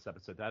up on this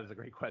episode. That is a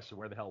great question.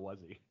 Where the hell was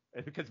he?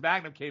 Because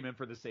Magnum came in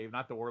for the save,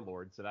 not the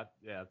Warlord. So that's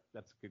a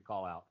good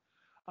call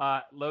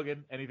out.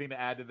 Logan, anything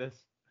to add to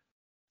this?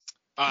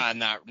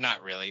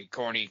 Not really.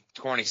 Corny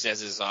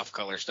says his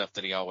off-color stuff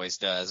that he always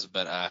does,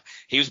 but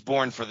he was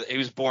born for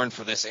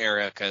this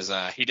era because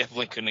he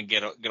definitely couldn't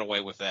get away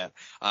with that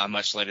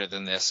much later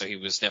than this. So he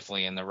was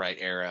definitely in the right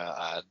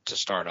era to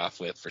start off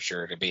with, for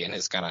sure, to be in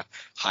his kind of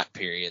hot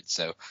period.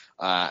 So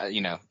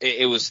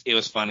it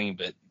was funny,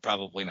 but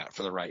probably not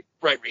for the right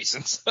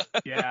reasons.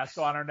 Yeah.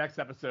 So on our next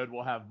episode,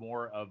 we'll have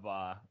more of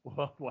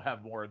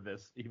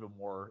this, even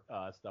more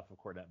stuff with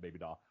Cornette and Baby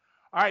Doll.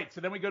 All right.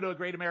 So then we go to a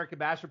Great American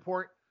Bash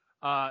report.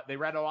 They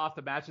rattle off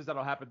the matches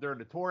that'll happen during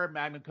the tour.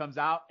 Magnum comes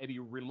out, and he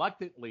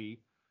reluctantly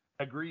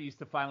agrees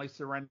to finally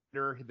surrender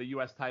the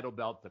U.S. title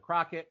belt to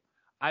Crockett.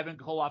 Ivan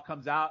Koloff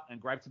comes out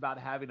and gripes about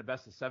having a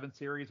best-of-7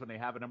 series when they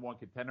have a number one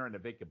contender and a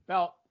vacant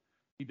belt.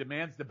 He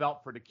demands the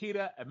belt for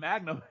Nikita, and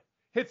Magnum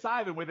hits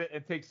Ivan with it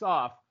and takes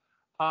off.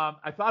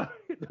 I thought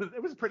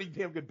it was a pretty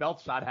damn good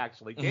belt shot,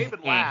 actually. David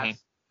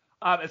laughs.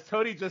 As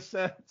Tony just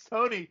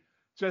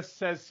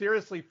says,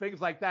 seriously, things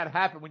like that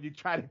happen when you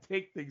try to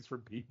take things from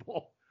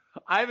people.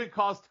 Ivan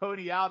calls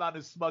Tony out on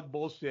his smug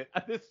bullshit.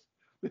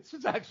 This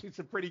is actually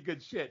some pretty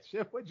good shit.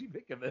 Schiff, what'd you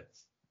think of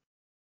this?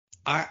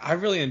 I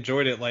really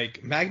enjoyed it.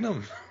 Like,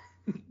 Magnum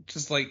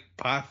just like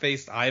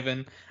pie-faced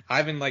Ivan.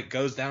 Ivan like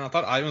goes down. I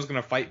thought Ivan was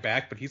gonna fight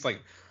back, but he's like,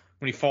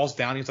 when he falls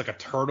down, he's like a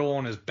turtle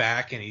on his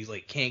back, and he's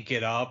like can't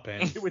get up.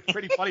 And it was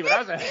pretty funny.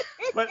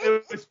 But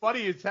it was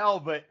funny as hell.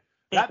 But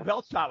that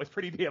belt shot was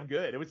pretty damn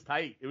good. It was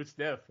tight. It was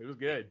stiff. It was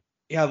good.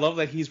 Yeah, I love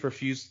that he had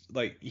refused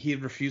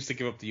to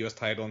give up the U.S.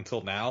 title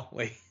until now.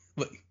 Like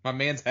my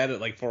man's had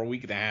it like for a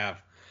week and a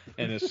half,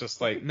 and it's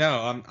just like,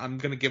 no, I'm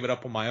gonna give it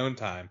up on my own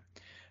time.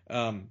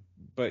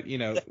 But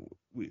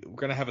we're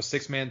gonna have a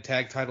 6-man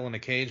tag title in a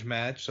cage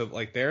match, so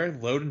like they're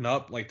loading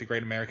up like the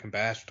Great American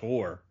Bash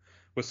tour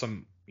with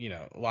some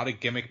a lot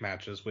of gimmick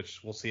matches, which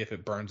we'll see if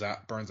it burns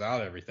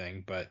out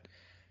everything. But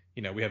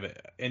we have an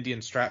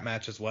Indian strap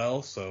match as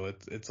well, so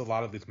it's a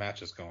lot of these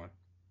matches going.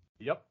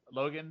 Yep,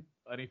 Logan,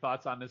 any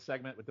thoughts on this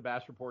segment with the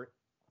Bash report?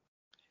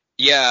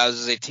 Yeah, I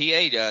was gonna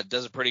say TA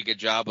does a pretty good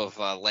job of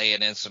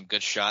laying in some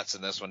good shots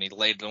in this one. He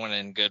laid one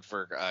in good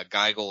for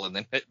Geigel, and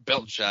then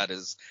belt shot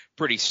is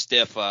pretty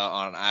stiff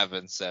on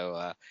Ivan.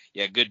 So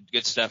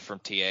good stuff from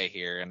TA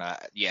here. And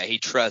he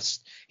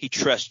trusts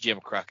Jim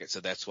Crockett,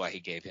 so that's why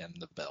he gave him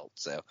the belt.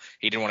 So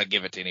he didn't want to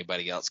give it to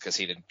anybody else because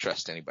he didn't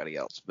trust anybody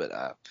else. But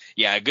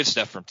good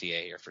stuff from TA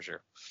here for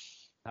sure.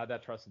 How'd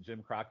that trust in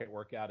Jim Crockett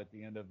work out at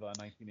the end of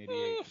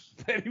 1988?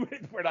 Anyway,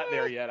 we're not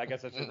there yet. I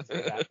guess I shouldn't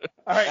say that.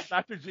 All right,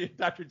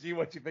 Dr. G,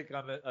 what you think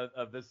on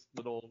of this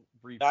little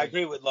brief? I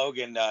agree with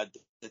Logan. The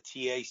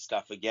TA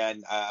stuff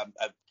again. I've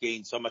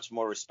gained so much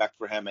more respect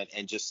for him,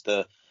 and just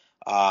the,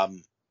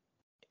 the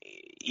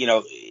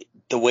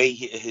way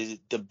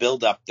the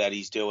build up that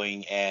he's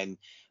doing, and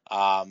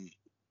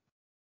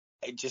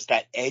just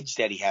that edge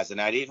that he has.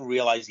 And I didn't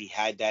realize he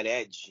had that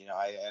edge.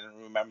 I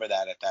didn't remember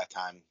that at that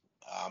time.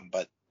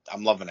 But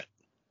I'm loving it.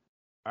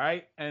 All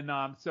right. And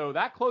so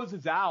that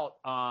closes out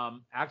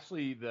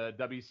actually the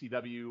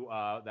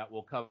WCW that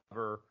will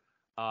cover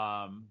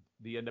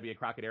the NWA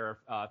Crockett era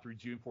through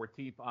June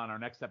 14th. On our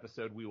next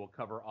episode, we will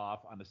cover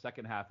off on the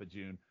second half of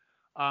June.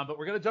 But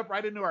we're going to jump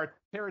right into our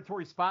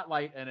territory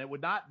spotlight, and it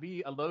would not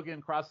be a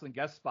Logan Crossland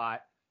guest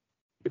spot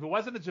if it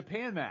wasn't a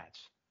Japan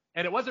match.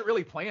 And it wasn't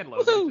really planned,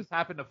 Logan. Woo-hoo! It just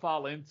happened to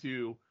fall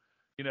into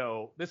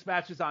this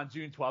match is on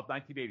June 12th,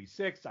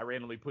 1986. I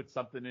randomly put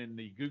something in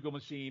the Google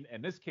machine,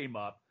 and this came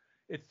up.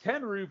 It's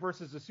Tenryu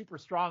versus the Super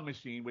Strong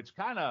Machine, which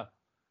kind of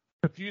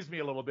confused me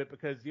a little bit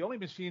because the only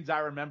machines I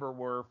remember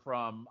were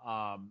from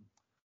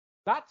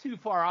not too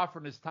far off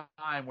from this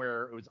time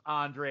where it was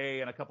Andre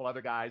and a couple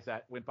other guys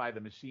that went by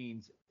the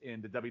machines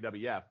in the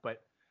WWF.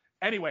 But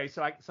Anyway,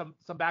 so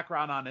some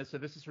background on this. So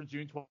this is from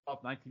June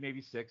 12th,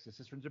 1986. This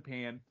is from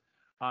Japan.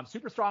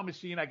 Super Strong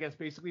Machine, I guess,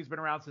 basically has been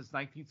around since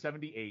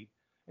 1978,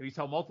 and he's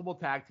held multiple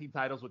tag team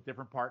titles with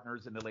different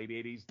partners in the late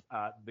 80s.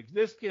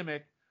 This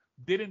gimmick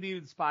did indeed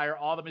inspire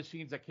all the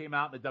machines that came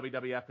out in the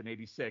WWF in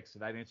 86, so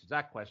that answers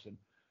that question.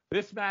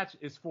 This match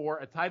is for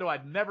a title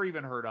I'd never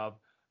even heard of,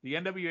 the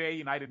NWA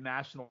United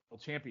National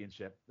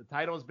Championship. The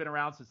title has been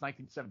around since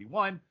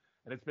 1971,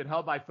 and it's been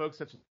held by folks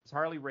such as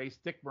Harley Race,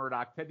 Dick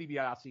Murdoch, Ted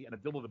DiBiase, and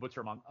Abdullah the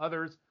Butcher, among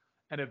others,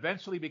 and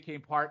eventually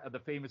became part of the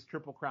famous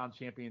Triple Crown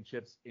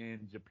Championships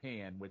in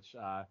Japan, which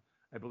I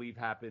believe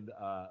happened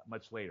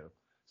much later.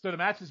 So the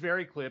match is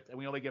very clipped, and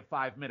we only get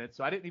 5 minutes,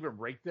 so I didn't even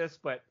rate this,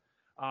 but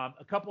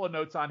a couple of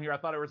notes on here. I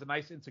thought it was a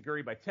nice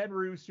enziguri by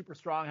Tenryu. Super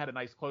Strong had a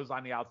nice close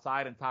on the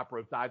outside and top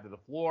rope dive to the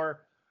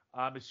floor.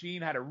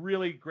 Machine had a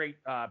really great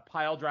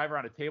pile driver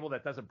on a table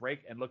that doesn't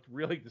break and looked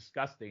really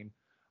disgusting.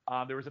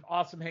 There was an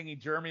awesome hanging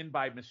German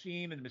by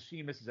Machine, and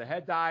Machine misses a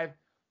head dive.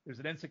 There's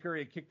an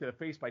enziguri and kick to the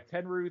face by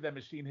Tenryu. Then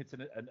Machine hits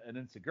an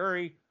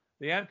enziguri.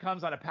 The end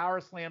comes on a power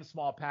slam,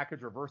 small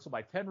package reversal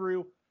by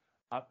Tenryu.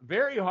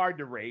 Very hard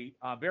to rate,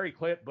 very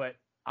clip, but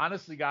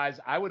honestly, guys,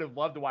 I would have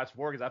loved to watch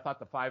more because I thought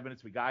the 5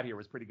 minutes we got here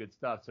was pretty good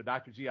stuff. So,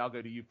 Dr. G, I'll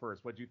go to you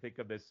first. What do you think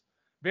of this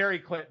very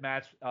clip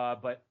match,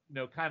 but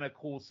kind of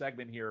cool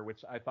segment here,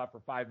 which I thought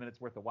for 5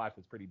 minutes worth of watch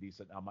was pretty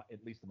decent,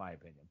 at least in my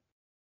opinion.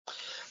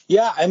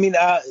 Yeah, I mean,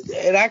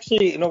 it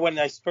actually, when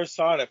I first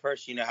saw it at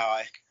first,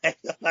 how I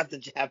feel about the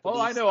Japanese.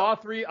 Oh, I know all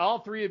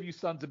three of you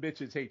sons of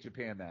bitches hate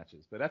Japan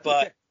matches, but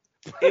okay.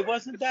 It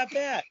wasn't that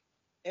bad.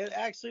 It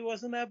actually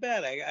wasn't that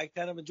bad. I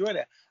kind of enjoyed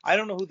it. I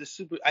don't know who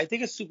I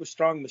think a Super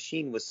Strong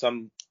Machine was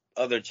some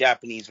other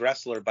Japanese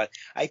wrestler, but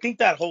I think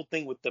that whole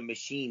thing with the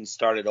Machine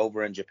started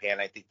over in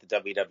Japan. I think the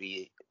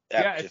WWE.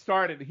 Yeah, it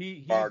started.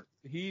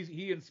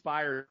 He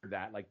inspired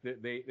that. Like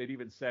they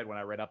even said when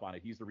I read up on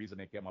it, he's the reason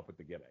they came up with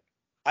the gimmick.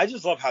 I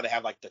just love how they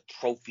have like the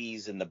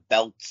trophies and the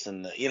belts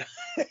and the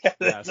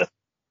Yes.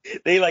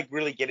 They like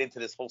really get into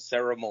this whole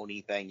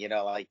ceremony thing,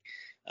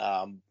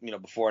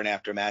 before and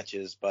after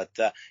matches. But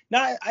no,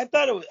 I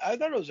thought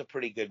it was a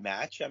pretty good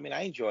match. I mean,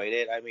 I enjoyed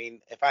it. I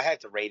mean, if I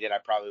had to rate it, I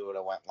probably would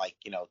have went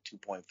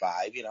 2.5.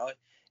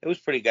 It was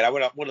pretty good. I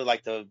would have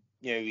liked to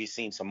maybe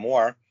seen some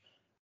more.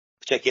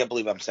 Which I can't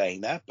believe I'm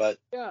saying that, but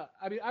yeah,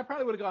 I mean, I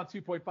probably would have gone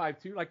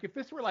 2.5 too. Like if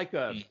this were like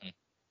a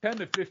 10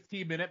 to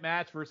 15 minute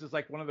match versus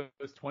like one of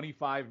those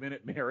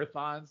 25-minute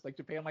marathons like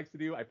Japan likes to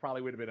do, I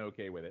probably would have been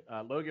okay with it.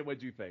 Logan,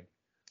 what'd you think?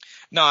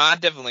 No,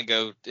 I'd definitely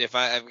go, if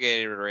I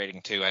gave it a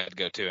rating 2, I'd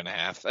go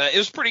 2.5. It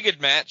was a pretty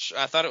good match.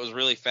 I thought it was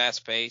really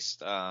fast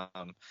paced. I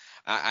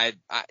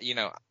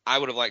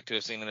would have liked to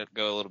have seen it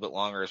go a little bit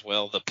longer as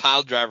well. The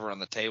pile driver on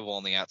the table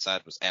on the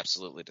outside was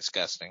absolutely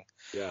disgusting.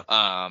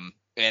 Yeah.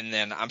 And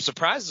then I'm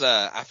surprised.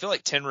 I feel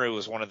like Tenryu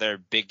was one of their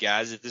big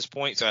guys at this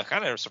point, so I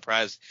kind of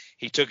surprised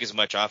he took as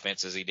much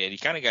offense as he did. He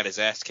kind of got his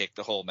ass kicked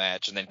the whole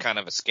match, and then kind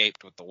of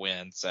escaped with the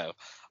win. So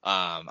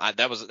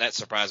that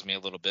surprised me a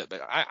little bit,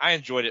 but I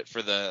enjoyed it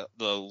for the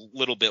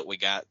little bit we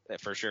got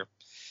for sure.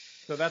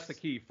 So that's the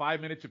key.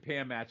 5-minute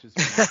Japan matches.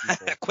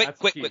 For quick.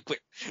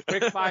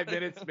 Quick 5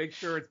 minutes. Make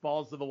sure it's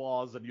balls to the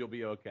walls, and you'll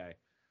be okay.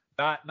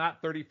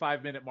 Not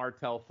 35-minute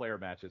Martel Flair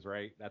matches,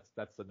 right?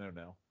 That's the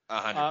no-no.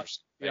 100%.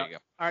 There you go.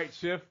 All right,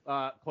 Schiff,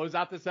 close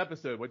out this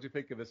episode. What'd you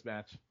think of this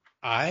match?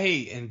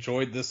 I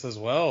enjoyed this as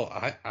well.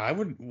 I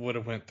would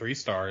have went 3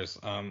 stars.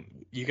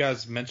 You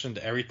guys mentioned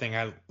everything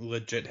I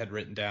legit had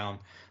written down.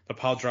 The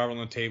pile driver on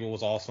the table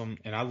was awesome,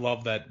 and I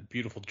love that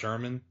beautiful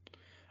German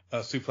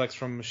suplex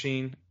from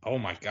Machine. Oh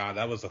my God,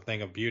 that was a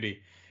thing of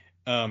beauty.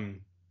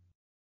 And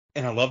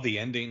I love the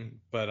ending,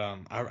 but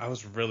I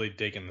was really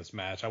digging this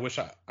match. I wish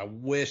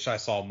I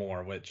saw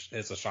more, which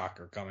is a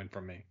shocker coming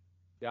from me.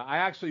 Yeah, I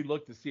actually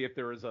looked to see if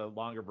there was a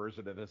longer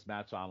version of this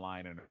match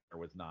online, and there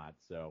was not.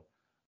 So,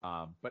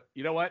 but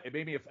you know what? It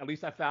made me, at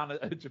least I found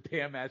a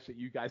Japan match that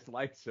you guys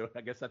liked, so I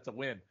guess that's a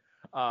win.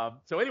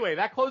 So anyway,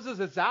 that closes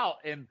us out.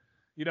 And,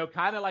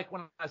 kind of like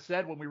when I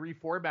said when we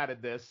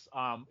reformatted this,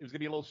 it was going to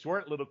be a little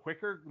short, a little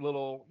quicker, a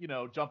little,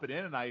 jumping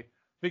in, and I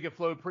think it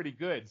flowed pretty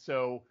good.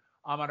 So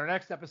on our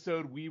next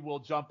episode, we will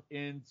jump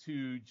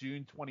into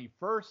June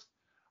 21st.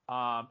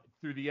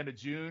 Through the end of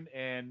June,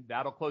 and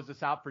that'll close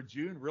us out for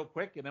June real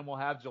quick, and then we'll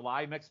have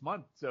July next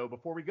month. So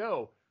before we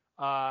go,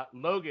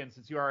 Logan,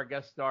 since you are our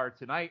guest star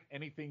tonight,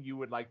 anything you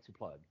would like to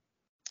plug?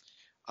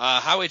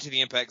 Highway to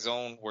the Impact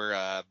Zone. We're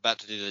about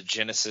to do the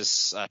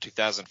Genesis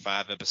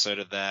 2005 episode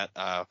of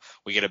that.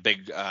 We get a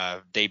big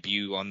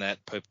debut on that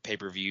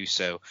pay-per-view,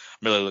 so I'm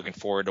really looking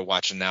forward to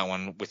watching that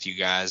one with you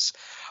guys,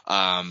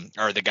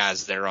 or the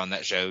guys that are on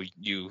that show.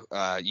 You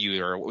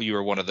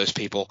are one of those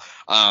people,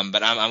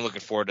 but I'm looking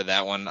forward to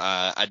that one.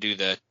 I do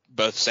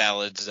both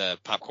salads,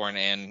 popcorn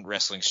and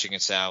wrestling's chicken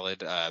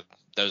salad.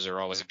 Those are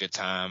always a good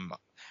time.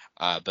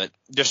 But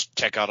just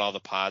check out all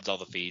the pods, all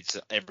the feeds.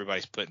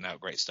 Everybody's putting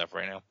out great stuff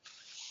right now.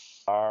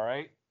 All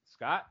right,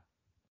 Scott.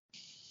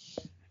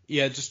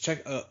 Yeah, just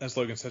check, as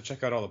Logan said,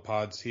 check out all the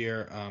pods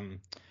here.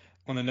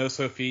 On the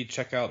No-So feed,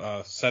 check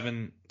out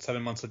 7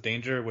 Months of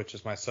Danger, which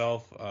is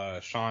myself,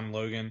 Sean,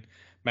 Logan,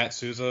 Matt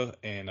Souza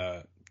and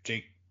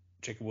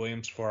Jacob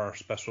Williams for our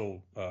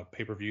special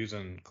pay-per-views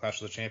and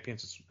Clash of the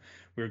Champions.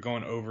 We were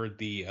going over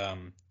the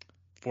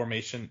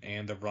formation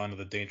and the run of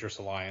the Dangerous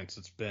Alliance.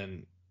 It's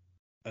been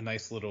a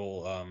nice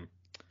little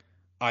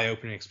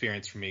eye-opening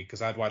experience for me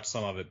because I'd watched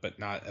some of it, but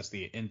not as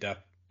the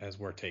in-depth as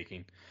we're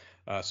taking.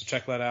 So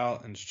check that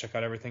out and just check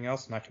out everything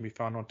else. And that can be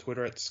found on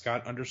Twitter at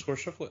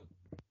Scott_Shiflett.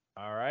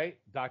 All right,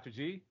 Dr.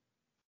 G.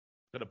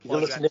 Gonna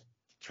plug that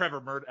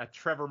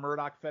Trevor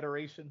Murdoch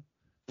Federation.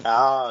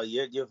 Oh,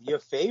 your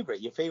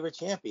favorite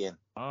champion.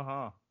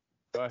 Go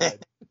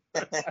ahead.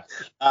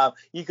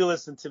 You can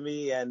listen to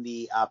me and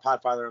the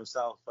Podfather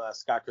himself,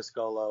 Scott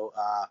Criscolo,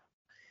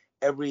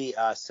 every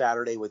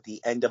Saturday with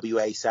the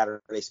NWA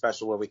Saturday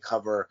Special, where we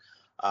cover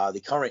the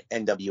current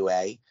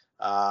NWA,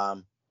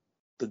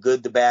 the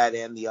good, the bad,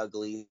 and the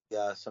ugly.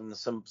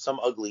 Some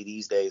ugly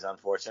these days,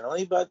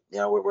 unfortunately, but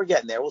we're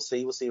getting there. We'll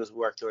see as we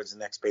work towards the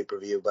next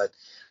pay-per-view. But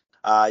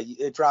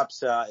it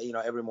drops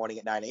every morning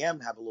at 9 a.m.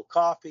 Have a little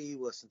coffee,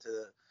 listen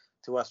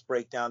to us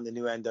break down the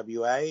new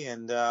NWA,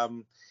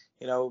 and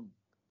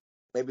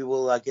maybe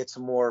we'll get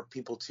some more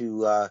people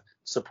to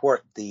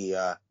support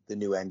the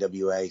new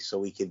NWA so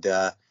we could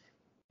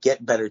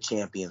get better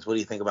champions. What do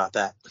you think about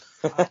that?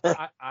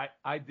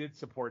 I did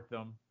support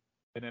them,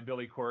 and then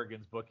Billy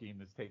Corrigan's booking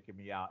has taken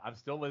me out. I'm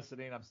still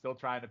listening. I'm still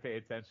trying to pay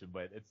attention,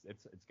 but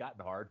it's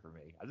gotten hard for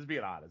me. I'm just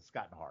being honest. It's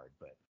gotten hard,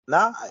 but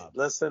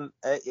listen.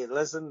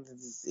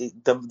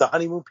 The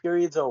honeymoon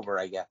period's over,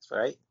 I guess,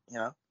 right?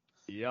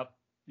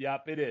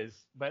 Yep, it is.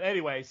 But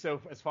anyway, so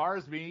as far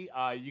as me,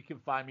 you can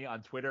find me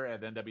on Twitter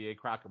at NWA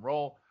Crock and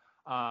Roll.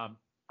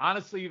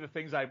 Honestly, the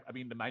things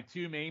my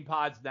two main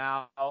pods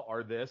now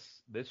are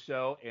this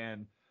show,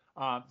 and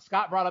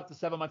Scott brought up the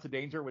 7 Months of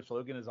Danger, which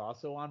Logan is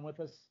also on with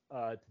us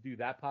to do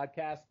that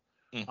podcast.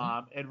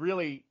 Mm-hmm. And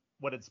really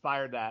what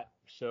inspired that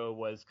show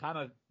was kind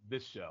of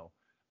this show.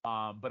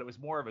 But it was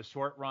more of a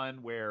short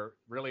run where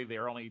really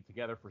they're only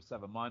together for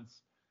 7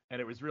 months. And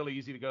it was really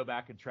easy to go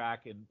back and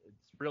track. And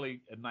it's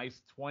really a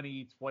nice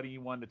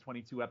 21 to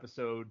 22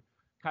 episode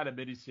kind of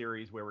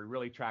mini-series where we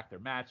really track their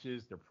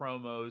matches, their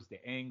promos,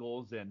 the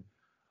angles. And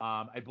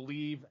I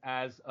believe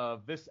as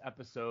of this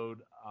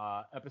episode,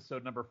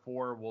 episode number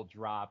 4 will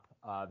drop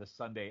the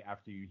Sunday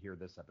after you hear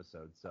this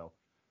episode. So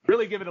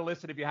really give it a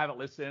listen if you haven't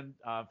listened.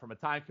 From a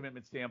time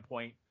commitment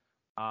standpoint,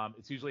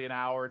 it's usually an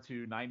hour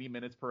to 90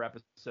 minutes per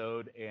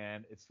episode,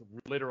 and it's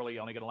literally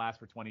only going to last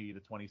for 20 to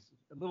 20,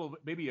 a little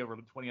maybe over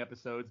 20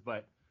 episodes.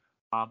 But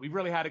we've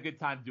really had a good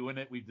time doing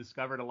it. We've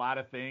discovered a lot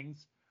of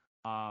things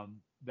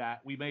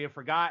that we may have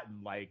forgotten,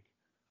 like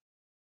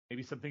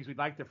maybe some things we'd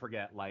like to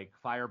forget, like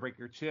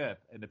Firebreaker Chip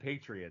and the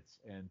Patriots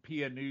and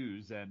PA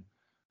News. And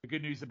the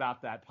good news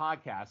about that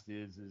podcast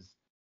is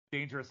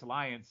Dangerous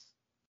Alliance.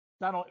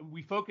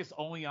 We focus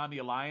only on the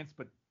Alliance,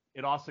 but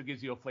it also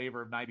gives you a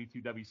flavor of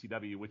 92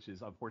 WCW, which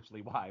is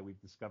unfortunately why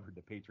we've discovered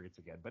the Patriots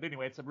again. But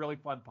anyway, it's a really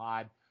fun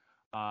pod,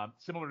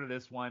 similar to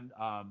this one.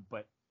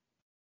 But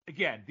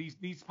again,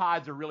 these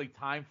pods are really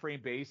time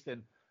frame based,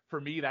 and for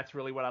me, that's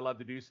really what I love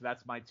to do. So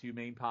that's my two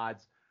main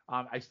pods.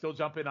 I still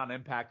jump in on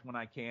Impact when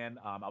I can.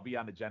 I'll be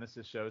on the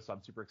Genesis show, so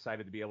I'm super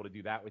excited to be able to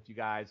do that with you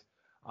guys.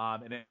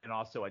 And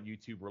also on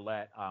YouTube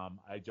Roulette,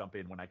 I jump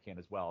in when I can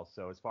as well.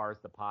 So as far as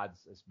the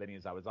pods, as many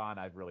as I was on,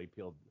 I've really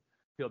peeled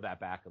that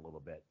back a little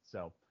bit.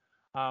 So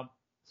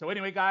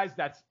anyway, guys,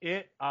 that's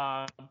it.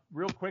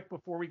 Real quick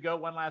before we go,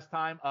 one last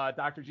time,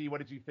 Dr. G, what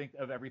did you think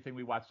of everything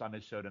we watched on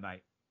this show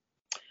tonight?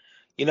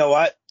 You know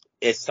what?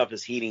 Stuff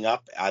is heating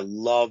up. I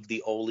love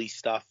the Ole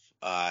stuff.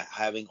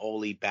 Having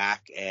Ole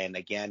back, and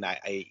again,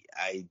 I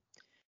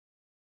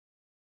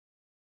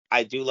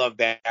do love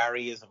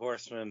Barry as a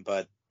Horseman,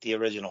 but the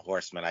original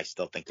Horsemen, I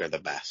still think they're the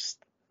best.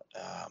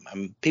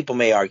 People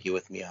may argue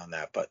with me on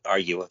that, but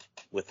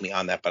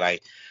I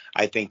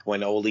think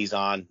when Ole's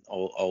on,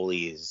 Ole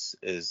is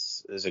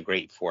a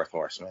great fourth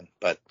Horseman.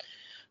 But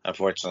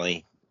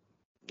unfortunately,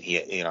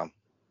 he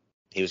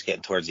was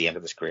getting towards the end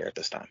of his career at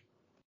this time.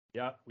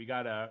 Yeah, we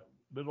got a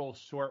little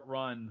short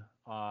run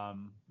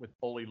with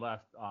Ole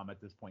left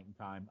at this point in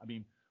time. I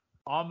mean,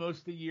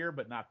 almost a year,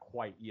 but not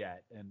quite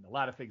yet. And a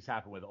lot of things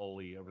happened with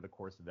Ole over the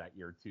course of that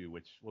year too,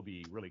 which will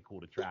be really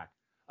cool to track.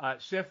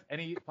 Schiff,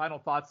 any final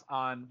thoughts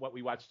on what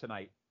we watched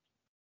tonight?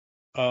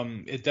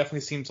 It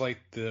definitely seems like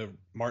the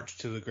March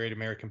to the Great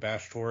American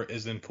Bash Tour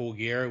is in full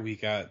gear. We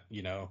got,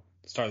 the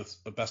start of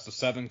the Best of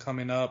 7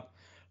 coming up.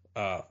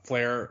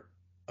 Flair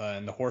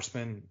and the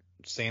Horsemen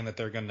saying that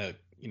they're going to,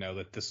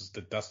 that this is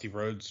the Dusty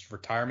Rhodes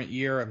retirement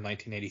year of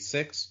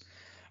 1986.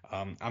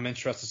 I'm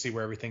interested to see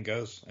where everything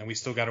goes, and we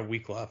still got a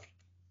week left.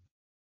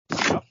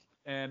 Yep.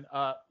 And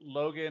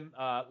Logan,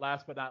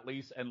 last but not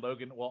least, and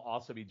Logan will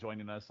also be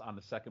joining us on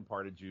the second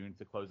part of June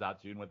to close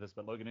out June with us.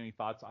 But Logan, any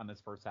thoughts on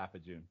this first half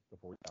of June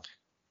before we go?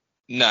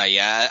 No,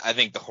 yeah, I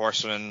think the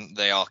Horsemen,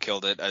 they all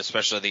killed it,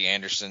 especially the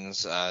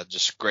Andersons.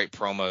 Just great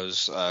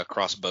promos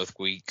across both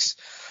weeks.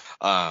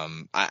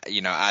 I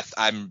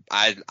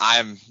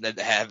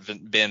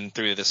haven't been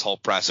through this whole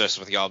process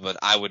with y'all, but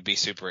I would be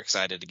super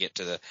excited to get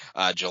to the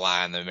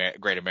July and the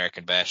Great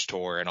American Bash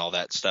Tour and all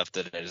that stuff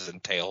that it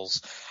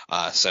entails.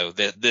 So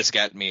this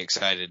got me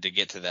excited to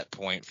get to that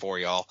point for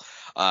y'all.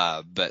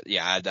 But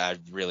yeah, I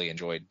really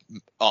enjoyed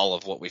all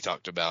of what we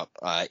talked about,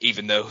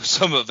 even though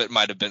some of it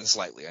might have been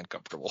slightly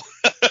uncomfortable.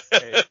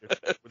 Hey,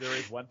 there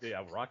is one thing.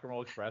 Rock and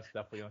Roll Express,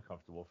 definitely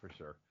uncomfortable for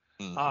sure.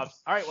 All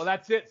right, well,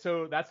 that's it.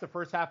 So that's the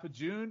first half of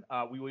June.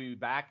 We will be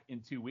back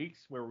in 2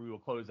 weeks where we will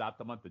close out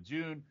the month of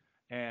June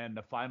and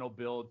the final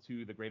build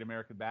to the Great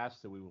American Bash.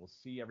 So we will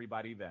see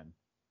everybody then.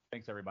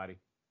 Thanks, everybody.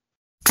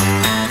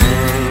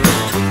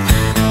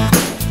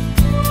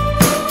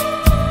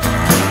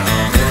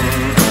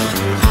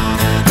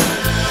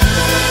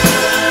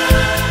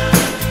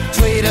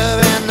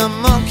 Tweeter and the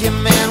Monkey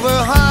Man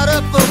were hard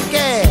up for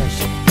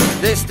cash.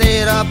 They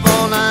stayed up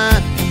all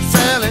night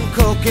selling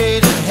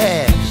cocaine and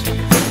hash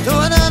to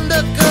an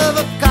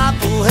undercover cop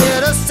who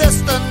had a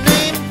sister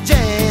named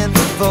Jan.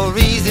 For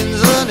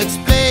reasons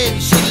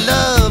unexplained, she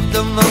loved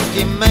the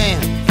Monkey Man.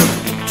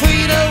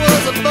 Tweeter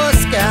was a Boy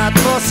Scout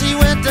before she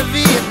went to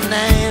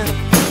Vietnam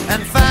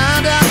and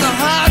found out the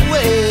hard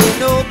way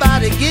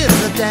nobody gives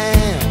a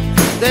damn.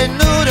 They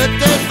knew that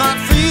they'd find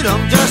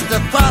freedom just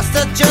across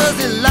the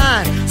Jersey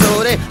line,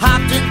 so they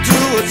hopped into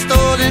a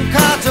stolen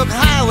car, took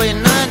Highway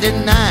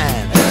 99,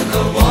 and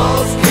the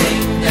walls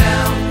came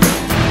down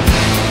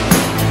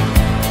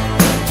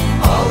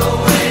all the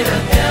way to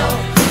hell.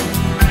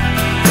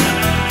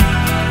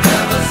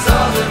 Never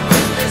saw them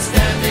when they're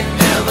standing,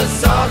 never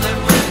saw them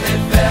when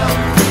they fell.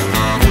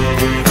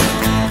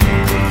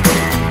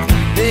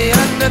 The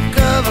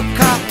undercover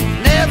cop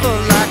never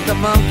liked the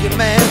Monkey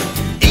Man.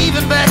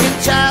 Even back in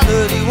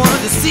childhood, he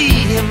wanted to see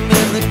him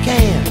in the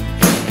can.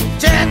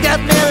 Jan got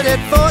married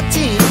at 14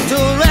 to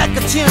a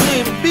racketeer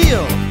named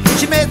Bill.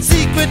 She made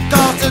secret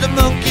calls to the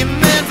Monkey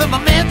Man from a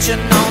mansion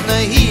on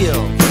the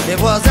hill. It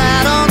was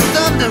out on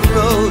Thunder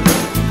Road,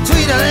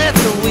 Tweeter at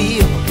the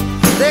wheel.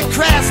 They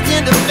crashed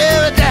into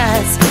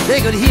paradise,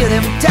 they could hear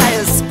them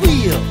tires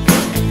squeal.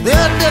 The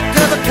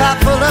undercover cop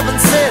pulled up and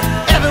said,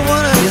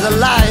 everyone is a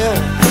liar.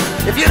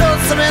 If you don't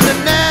surrender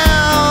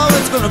now,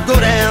 it's gonna go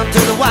down to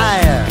the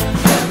wire.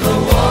 And the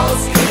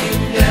walls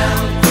came down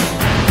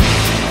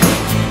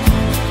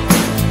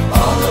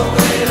all the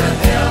way to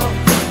hell.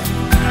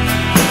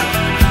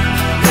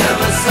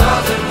 Never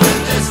saw them when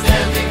they're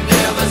standing,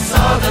 never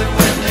saw them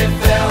when they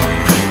fell.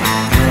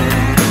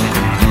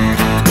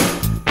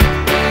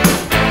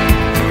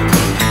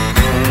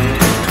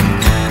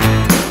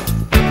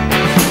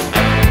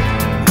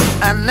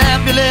 An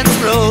ambulance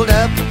rolled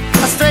up,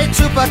 a straight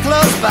trooper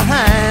close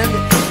behind.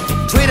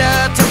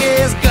 Tweeter took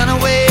his gun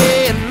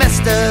away and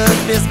messed up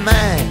his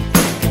mind.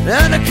 The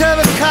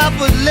undercover cop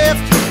was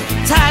left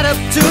tied up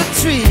to a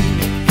tree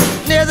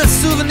near the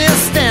souvenir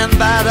stand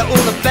by the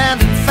old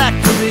abandoned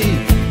factory.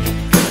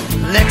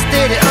 Next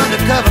day the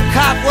undercover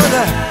cop was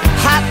a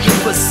hot in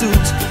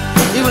pursuit.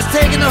 He was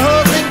taking the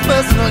whole thing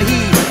personal,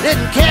 he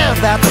didn't care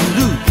about the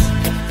loot.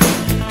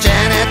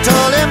 Janet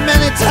told him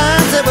many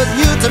times it was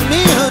you to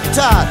me who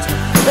taught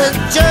in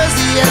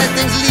Jersey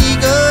anything's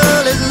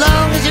legal as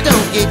long as you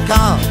don't get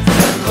caught.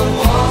 And the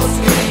walls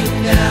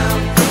came down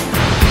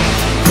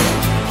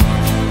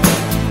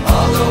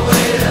all the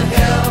way to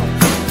hell.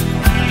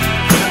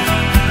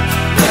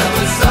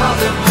 Never saw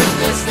them when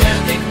they're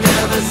standing,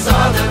 never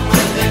saw them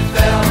when they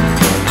fell.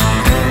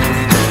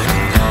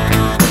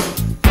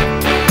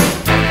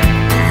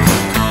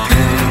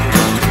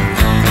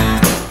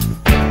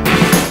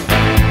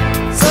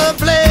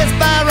 Someplace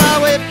by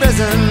Rahway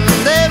Prison,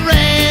 they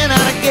ran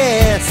out of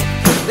gas.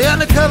 The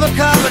undercover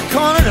cop had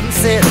cornered him and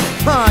said,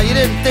 "Ma, you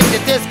didn't think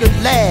that this could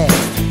last."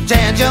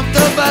 Jan jumped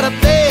up out of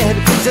bed,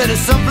 said,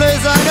 "There's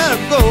someplace I gotta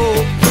go."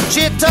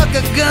 She took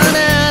a gun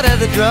out of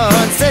the drawer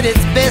and said,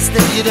 "It's best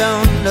if you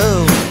don't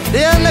know."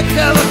 The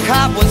undercover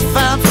cop was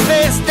found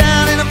face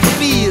down in a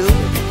field.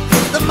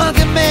 The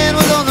Monkey Man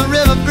was on the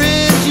river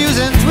bridge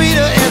using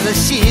Tweeter as a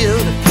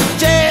shield.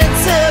 Jan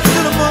said to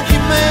the Monkey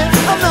Man,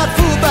 "I'm not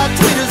fooled by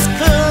Tweeter's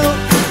curl.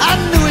 I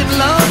knew him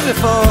long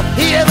before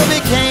he ever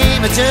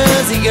became a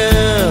Jersey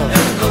girl."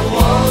 And the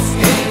walls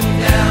came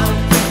down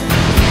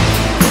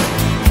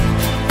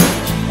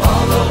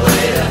all the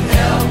way to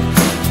hell.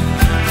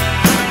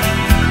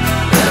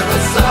 Never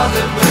saw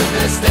them when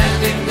they're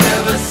standing,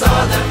 never saw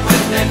them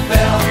when they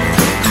fell.